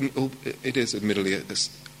 it is admittedly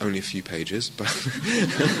it's only a few pages, but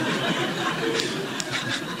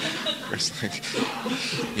it's like,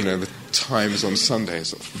 the Times on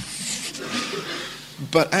Sundays.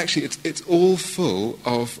 But actually, it's all full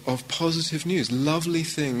of positive news, lovely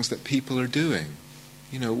things that people are doing.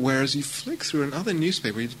 Whereas you flick through another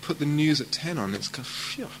newspaper, you put the news at 10 on, it's kind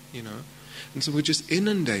of, And so we're just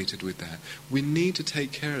inundated with that. We need to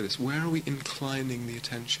take care of this. Where are we inclining the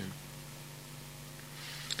attention?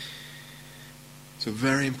 So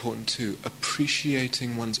very important too,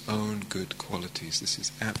 appreciating one's own good qualities. This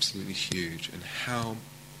is absolutely huge, and how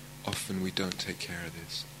often we don't take care of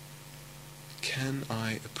this. Can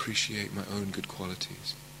I appreciate my own good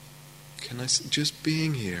qualities? Can I, just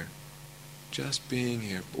being here,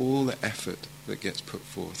 all the effort that gets put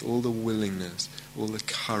forth, all the willingness, all the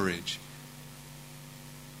courage,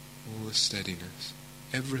 all the steadiness,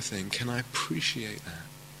 everything, can I appreciate that?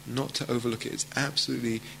 Not to overlook it. It's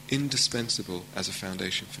absolutely indispensable as a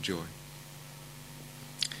foundation for joy.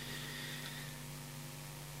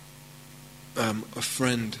 A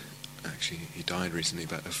friend, actually he died recently,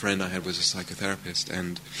 but a friend I had was a psychotherapist,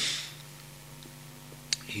 and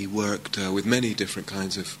he worked with many different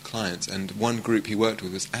kinds of clients, and one group he worked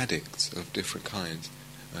with was addicts of different kinds,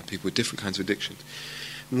 people with different kinds of addictions.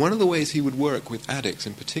 And one of the ways he would work with addicts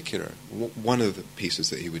in particular, one of the pieces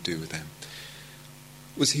that he would do with them,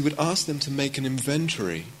 was he would ask them to make an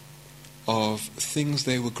inventory of things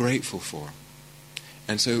they were grateful for.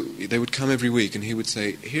 And so they would come every week, and he would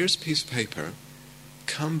say, here's a piece of paper,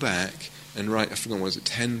 come back and write, I forgot, was it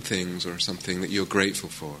 10 things or something that you're grateful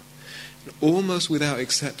for. And almost without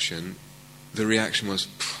exception, the reaction was,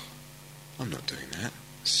 I'm not doing that,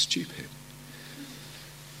 stupid.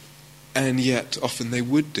 And yet often they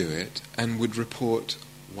would do it and would report,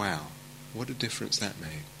 wow, what a difference that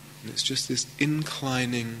made. And it's just this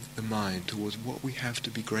inclining the mind towards what we have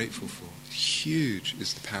to be grateful for. Huge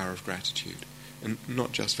is the power of gratitude. And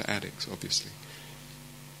not just for addicts, obviously.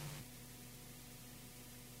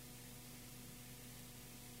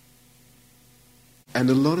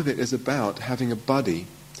 And a lot of it is about having a buddy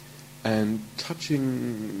and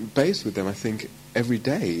touching base with them, I think, every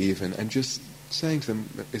day even, and just saying to them,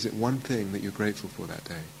 is it one thing that you're grateful for that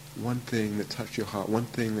day? One thing that touched your heart, one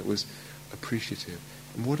thing that was appreciative.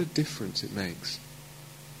 And what a difference it makes.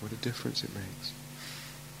 What a difference it makes.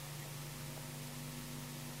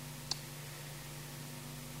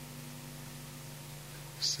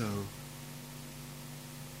 So,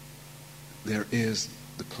 there is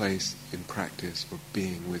the place in practice for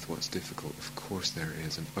being with what's difficult. Of course there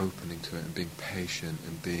is, and opening to it and being patient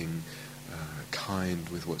and being kind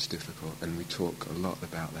with what's difficult. And we talk a lot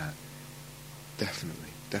about that. Definitely,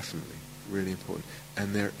 really important.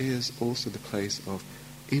 And there is also the place of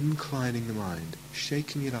inclining the mind,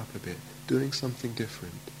 shaking it up a bit, doing something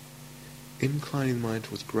different. Inclining the mind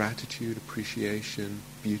towards gratitude, appreciation,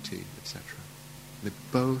 beauty, etc. They're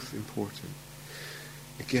both important.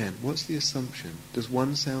 Again, what's the assumption? Does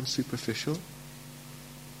one sound superficial?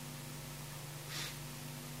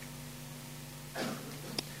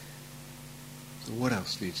 So what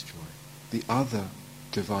else leads joy? The other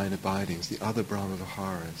divine abidings, the other Brahma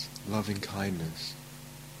Viharas, loving kindness,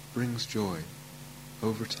 brings joy.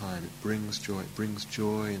 Over time it brings joy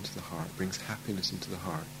into the heart, brings happiness into the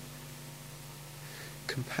heart.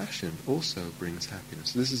 Compassion also brings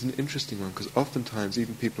happiness. This is an interesting one, because oftentimes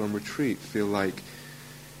even people on retreat feel like,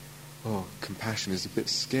 compassion is a bit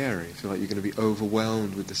scary. Feel like you're going to be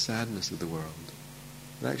overwhelmed with the sadness of the world.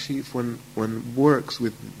 But actually, if one works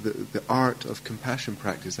with the art of compassion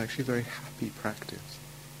practice, it's actually a very happy practice.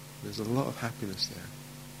 There's a lot of happiness there.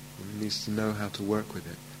 One needs to know how to work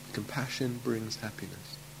with it. Compassion brings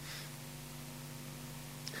happiness.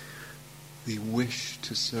 The wish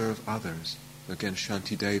to serve others. Again,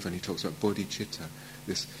 Shantideva, and he talks about bodhicitta,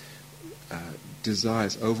 this desire,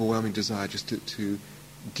 this overwhelming desire just to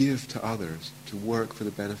give to others, to work for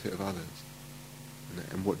the benefit of others,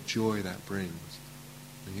 and what joy that brings.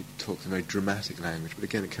 And he talks in very dramatic language, but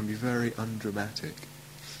again, it can be very undramatic.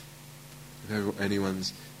 If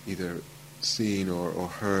anyone's either seen or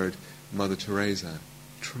heard Mother Teresa,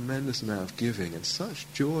 tremendous amount of giving and such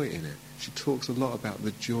joy in it. She talks a lot about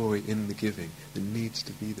the joy in the giving that needs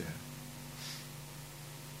to be there.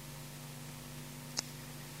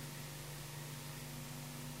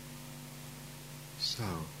 So,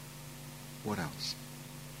 what else?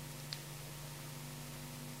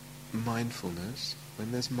 Mindfulness.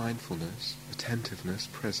 When there's mindfulness, attentiveness,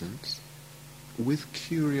 presence, with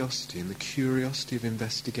curiosity, and the curiosity of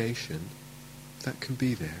investigation, that can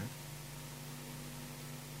be there.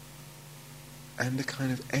 And a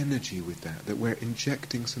kind of energy with that we're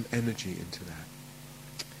injecting some energy into that.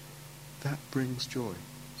 That brings joy.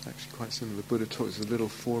 It's actually quite similar. The Buddha taught us a little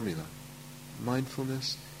formula.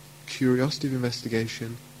 Mindfulness, curiosity of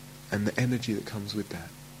investigation, and the energy that comes with that.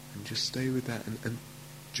 And just stay with that, and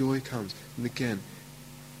joy comes. And again,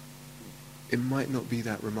 it might not be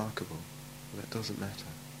that remarkable. That doesn't matter.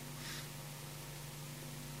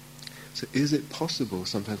 So is it possible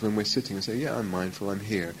sometimes when we're sitting and say, yeah, I'm mindful, I'm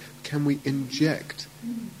here, can we inject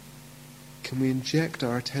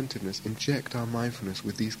our attentiveness, inject our mindfulness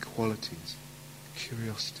with these qualities?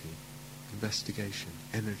 curiosity, investigation,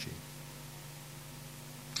 energy.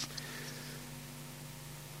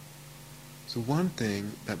 So one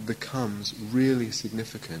thing that becomes really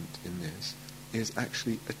significant in this is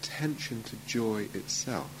actually attention to joy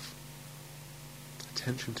itself.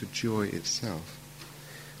 Attention to joy itself.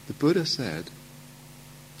 The Buddha said,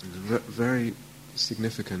 in a very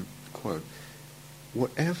significant quote,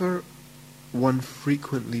 whatever one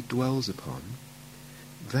frequently dwells upon,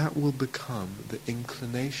 that will become the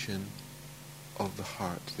inclination of the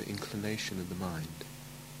heart, the inclination of the mind.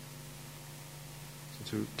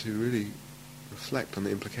 So to really reflect on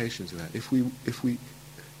the implications of that. If we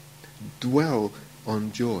dwell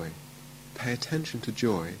on joy, pay attention to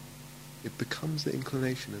joy, it becomes the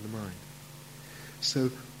inclination of the mind.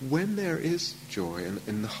 So when there is joy, and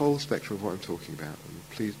in the whole spectrum of what I'm talking about, and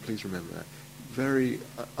please remember that, very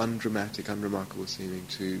undramatic, unremarkable seeming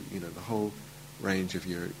to, the whole range of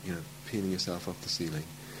your, peeling yourself off the ceiling.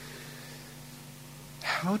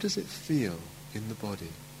 How does it feel in the body?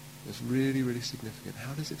 It's really, really significant.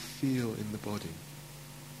 How does it feel in the body?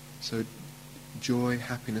 So joy,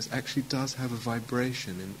 happiness actually does have a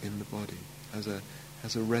vibration in the body, has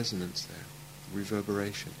a resonance there,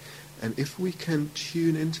 reverberation. And if we can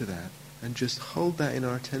tune into that and just hold that in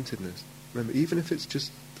our attentiveness, remember, even if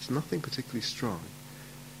it's nothing particularly strong,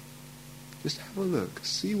 just have a look,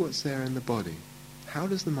 see what's there in the body. How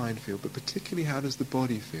does the mind feel, but particularly how does the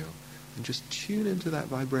body feel? And just tune into that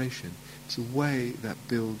vibration. It's a way that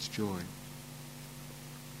builds joy.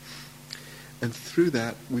 And through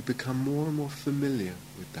that, we become more and more familiar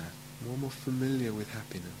with that, more and more familiar with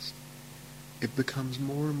happiness. It becomes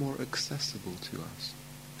more and more accessible to us,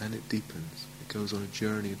 and it deepens. It goes on a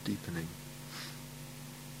journey of deepening.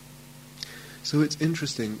 So it's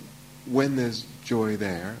interesting, when there's joy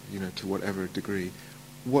there, to whatever degree,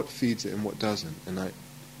 what feeds it and what doesn't. And I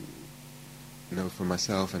know for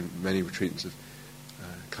myself, and many retreatants have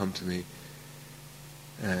come to me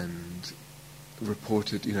and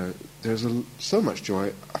reported, there's so much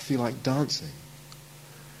joy, I feel like dancing.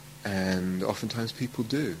 And oftentimes people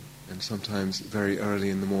do. And sometimes very early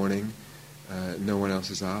in the morning, no one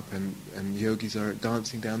else is up, and yogis are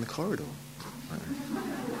dancing down the corridor.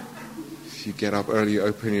 If you get up early, you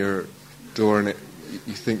open your door, and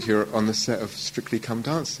you think you're on the set of Strictly Come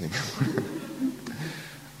Dancing.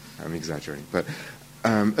 I'm exaggerating, but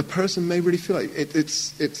a person may really feel like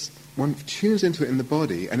it's one tunes into it in the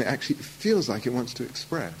body, and it actually feels like it wants to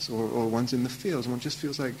express, or one's in the fields, and one just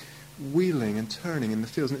feels like wheeling and turning in the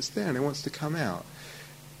fields, and it's there and it wants to come out.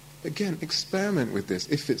 Again, experiment with this.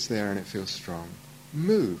 If it's there and it feels strong,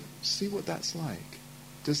 move, see what that's like.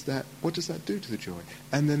 What does that do to the joy?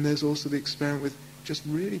 And then there's also the experiment with just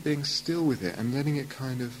really being still with it and letting it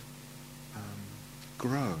kind of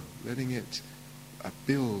grow, letting it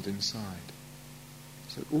build inside.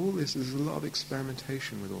 So all this, there's a lot of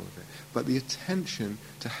experimentation with all of it. But the attention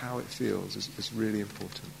to how it feels is really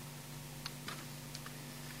important.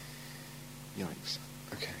 Yikes.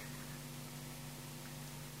 Okay.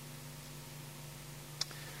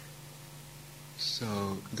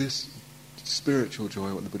 So this spiritual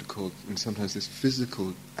joy, what the Buddha called, and sometimes this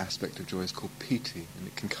physical aspect of joy is called piti, and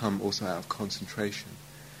it can come also out of concentration.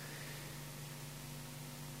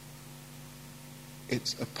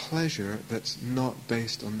 It's a pleasure that's not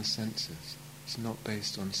based on the senses. It's not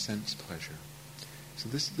based on sense pleasure. So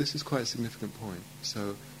this is quite a significant point.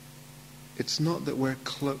 So it's not that we're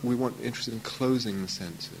interested in closing the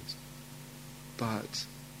senses, but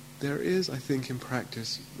there is, I think, in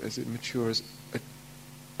practice, as it matures,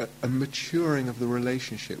 a maturing of the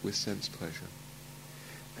relationship with sense pleasure.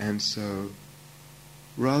 And so,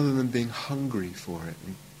 rather than being hungry for it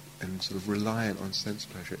and sort of reliant on sense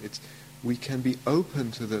pleasure, we can be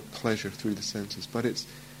open to the pleasure through the senses, but it's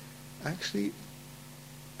actually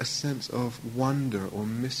a sense of wonder or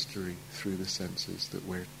mystery through the senses that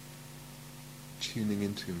we're tuning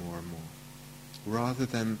into more and more, rather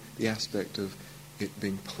than the aspect of it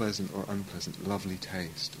being pleasant or unpleasant, lovely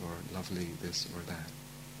taste or lovely this or that.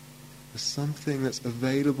 There's something that's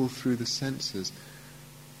available through the senses,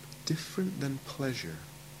 different than pleasure,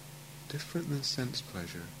 different than sense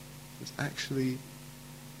pleasure. It's actually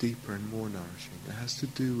deeper and more nourishing. It has to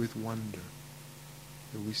do with wonder.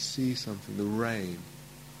 That we see something, the rain.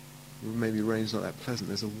 Maybe rain's not that pleasant.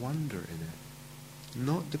 There's a wonder in it.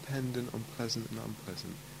 Not dependent on pleasant and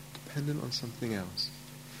unpleasant. Dependent on something else.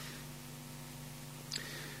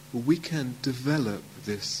 But we can develop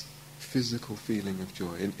this physical feeling of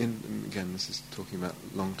joy. And again, this is talking about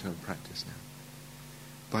long-term practice now.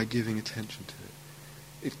 By giving attention to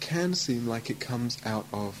it. It can seem like it comes out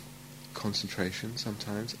of concentration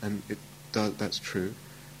sometimes, and that's true.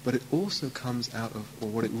 But it also comes out of, or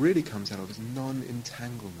what it really comes out of, is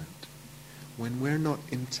non-entanglement. When we're not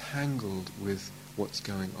entangled with what's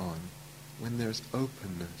going on, when there's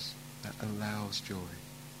openness, that allows joy,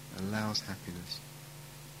 allows happiness.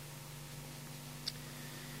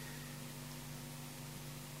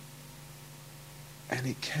 And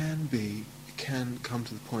it can come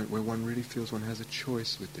to the point where one really feels one has a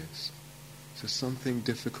choice with this. So something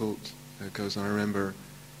difficult goes on. I remember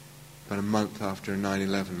about a month after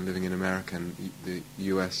 9/11, living in America, and the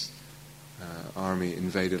US army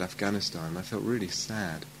invaded Afghanistan. I felt really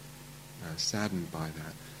saddened by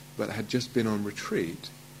that. But I had just been on retreat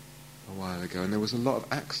a while ago, and there was a lot of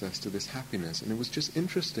access to this happiness, and it was just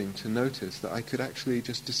interesting to notice that I could actually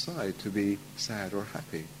just decide to be sad or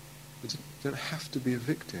happy. You don't have to be a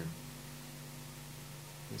victim.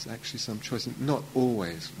 There's actually some choice, and not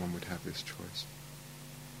always one would have this choice.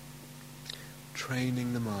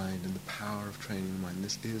 Training the mind and the power of training the mind,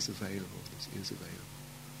 this is available. So,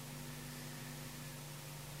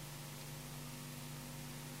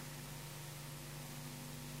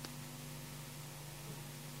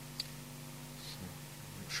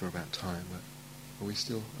 I'm not sure about time, but are we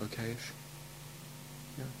still okay-ish?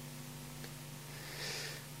 Yeah.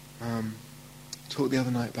 Talked the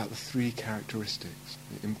other night about the three characteristics: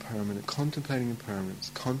 the impermanent, contemplating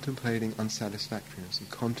impermanence, contemplating unsatisfactoriness, and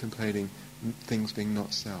contemplating things being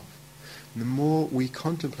not self. And the more we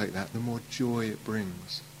contemplate that, the more joy it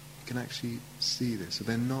brings. You can actually see this. So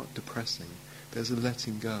they're not depressing. There's a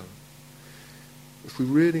letting go. If we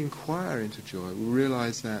really inquire into joy, we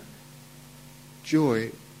realize that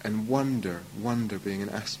joy and wonder being an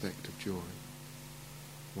aspect of joy,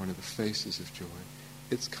 one of the faces of joy,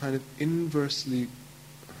 it's kind of inversely,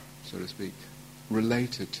 so to speak,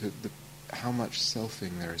 related to how much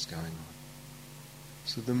selfing there is going on.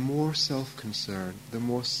 So the more self-concern, the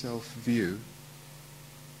more self-view,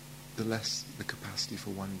 the less the capacity for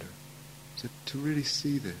wonder. So to really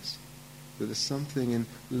see this, that there's something in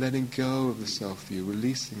letting go of the self-view,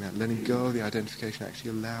 releasing that, letting go of the identification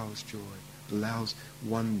actually allows joy, allows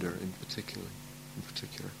wonder in particular.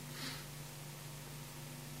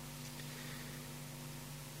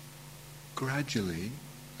 Gradually,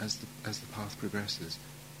 as the path progresses,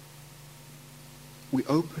 we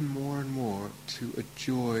open more and more to a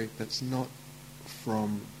joy that's not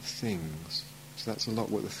from things. So that's a lot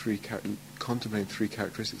what the contemplating three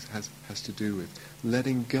characteristics has to do with.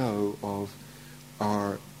 Letting go of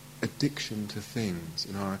our addiction to things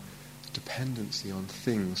and our dependency on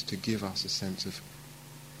things to give us a sense of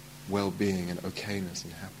well-being and okayness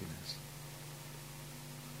and happiness.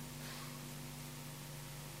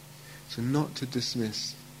 So not to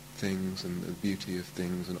dismiss things and the beauty of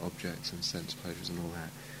things and objects and sense pleasures and all that,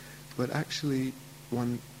 but actually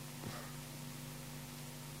one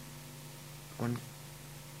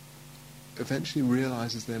eventually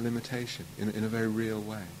realizes their limitation in a very real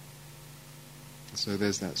way. So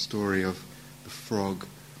there's that story of the frog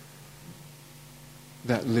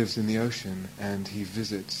that lives in the ocean, and he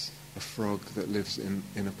visits a frog that lives in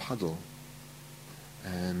a puddle.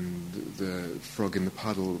 And the frog in the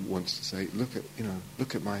puddle wants to say,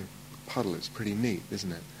 look at my puddle, it's pretty neat,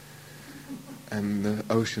 isn't it? And the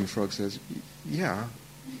ocean frog says, yeah.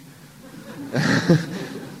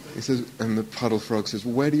 He says, and the puddle frog says,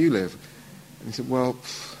 well, where do you live? And he said, well,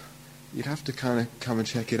 you'd have to kind of come and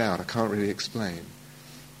check it out. I can't really explain.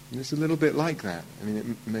 And it's a little bit like that. I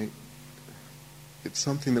mean, it's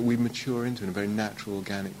something that we mature into in a very natural,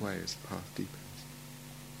 organic way as the path deepens.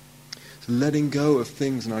 So letting go of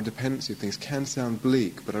things and our dependency of things can sound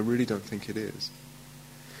bleak, but I really don't think it is.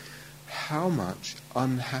 How much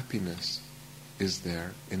unhappiness is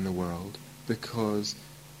there in the world because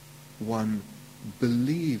one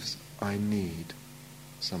believes I need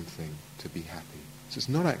something to be happy? So it's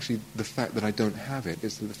not actually the fact that I don't have it,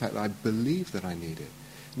 it's the fact that I believe that I need it.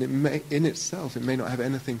 And in itself, it may not have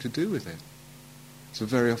anything to do with it. So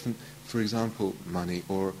very often, for example, money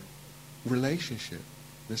or relationship.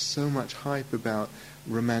 There's so much hype about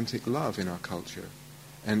romantic love in our culture.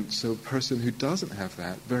 And so a person who doesn't have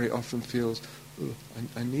that very often feels, oh,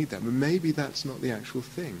 I need that. But maybe that's not the actual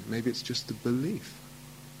thing. Maybe it's just the belief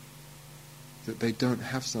that they don't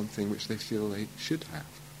have something which they feel they should have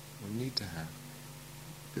or need to have.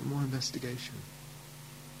 A bit more investigation.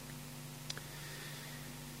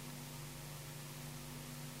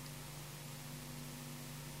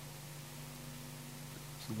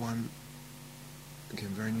 So one, again,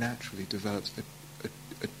 very naturally develops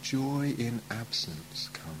a joy in absence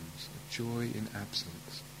comes. A joy in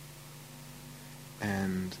absence.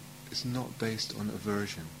 And it's not based on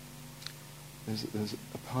aversion. There's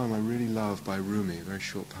a poem I really love by Rumi, a very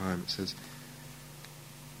short poem. It says,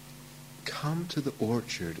 come to the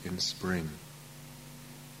orchard in spring.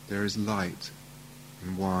 There is light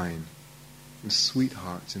and wine and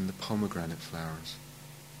sweethearts in the pomegranate flowers.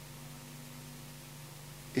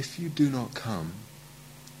 If you do not come,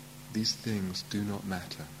 these things do not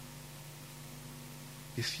matter.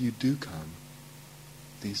 If you do come,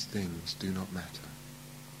 these things do not matter.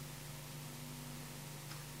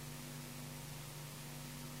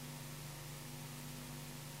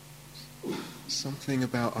 Something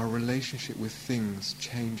about our relationship with things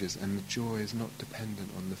changes, and the joy is not dependent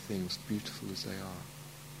on the things, beautiful as they are.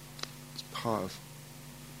 It's part of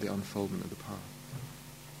the unfoldment of the path.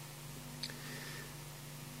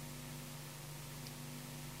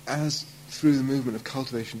 As through the movement of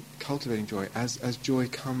cultivating joy, as joy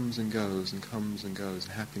comes and goes and comes and goes,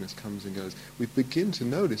 and happiness comes and goes, we begin to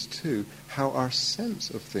notice too how our sense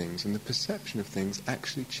of things and the perception of things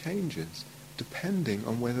actually changes depending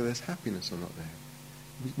on whether there's happiness or not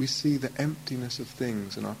there. We see the emptiness of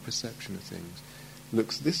things and our perception of things.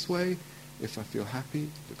 Looks this way if I feel happy,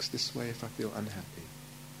 looks this way if I feel unhappy.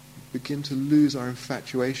 We begin to lose our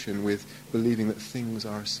infatuation with believing that things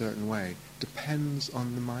are a certain way. Depends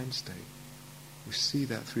on the mind state. We see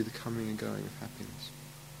that through the coming and going of happiness.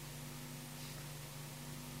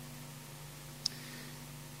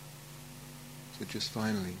 So just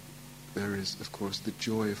finally, there is, of course, the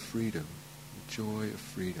joy of freedom. The joy of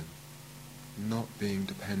freedom. Not being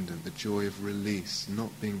dependent. The joy of release.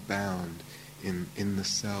 Not being bound in the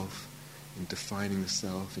self, in defining the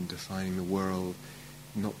self, in defining the world.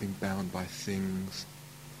 Not being bound by things.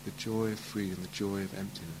 The joy of freedom, the joy of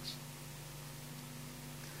emptiness.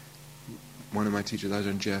 One of my teachers,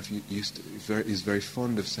 Ajahn Jeff, is very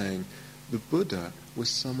fond of saying, the Buddha was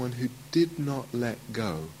someone who did not let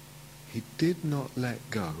go. He did not let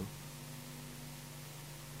go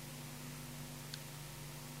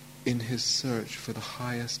in his search for the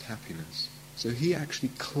highest happiness. So he actually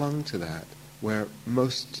clung to that, where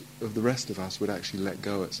most of the rest of us would actually let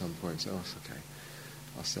go at some point. So, it's okay,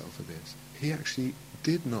 I'll settle for this. He actually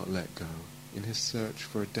did not let go in his search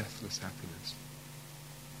for a deathless happiness.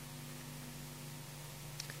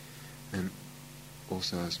 And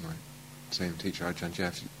also, as my same teacher, Ajahn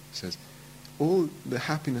Jeff, says, all the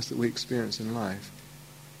happiness that we experience in life,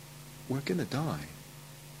 we're going to die.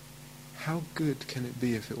 How good can it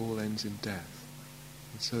be if it all ends in death?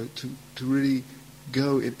 And so to really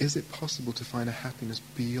go, is it possible to find a happiness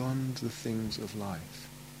beyond the things of life?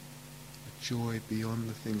 A joy beyond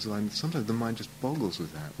the things of life? And sometimes the mind just boggles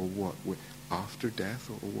with that. Well, what? After death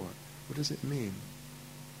or what? What does it mean?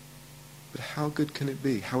 But how good can it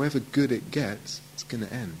be? However good it gets, it's going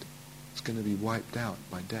to end. It's going to be wiped out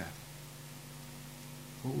by death.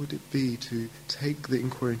 What would it be to take the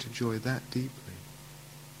inquiry into joy that deeply?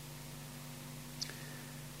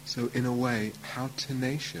 So in a way, how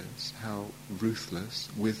tenacious, how ruthless,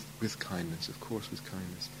 with kindness, of course with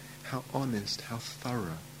kindness, how honest, how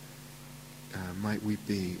thorough might we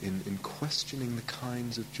be in questioning the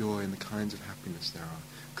kinds of joy and the kinds of happiness there are.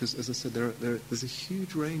 Because as I said, there's a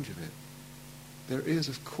huge range of it. There is,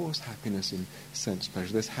 of course, happiness in sense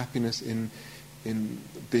pleasure. There's happiness in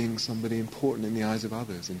being somebody important in the eyes of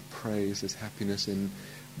others, in praise. There's happiness in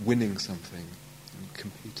winning something, and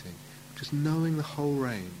competing. Just knowing the whole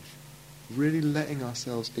range. Really letting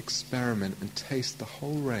ourselves experiment and taste the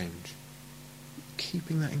whole range.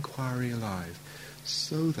 Keeping that inquiry alive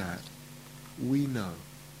so that we know.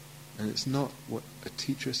 And it's not what a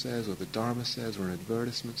teacher says, or the Dharma says, or an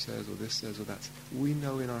advertisement says, or this says, or that. We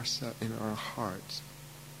know in our hearts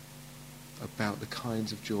about the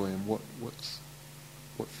kinds of joy and what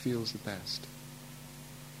feels the best.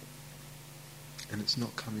 And it's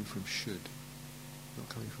not coming from should. Not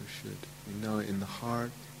coming from should. We know it in the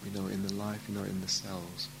heart, we know it in the life, we know it in the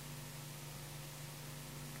cells.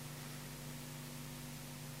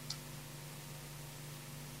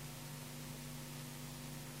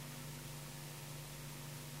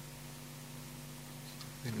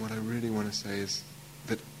 And what I really want to say is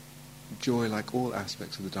that joy, like all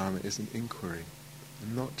aspects of the Dharma, is an inquiry.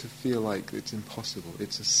 And not to feel like it's impossible.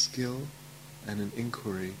 It's a skill and an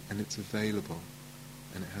inquiry, and it's available.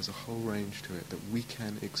 And it has a whole range to it that we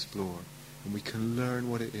can explore. And we can learn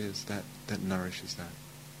what it is that nourishes that.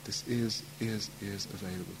 This is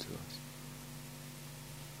available to us.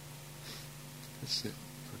 Let's sit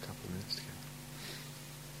for a couple of minutes together.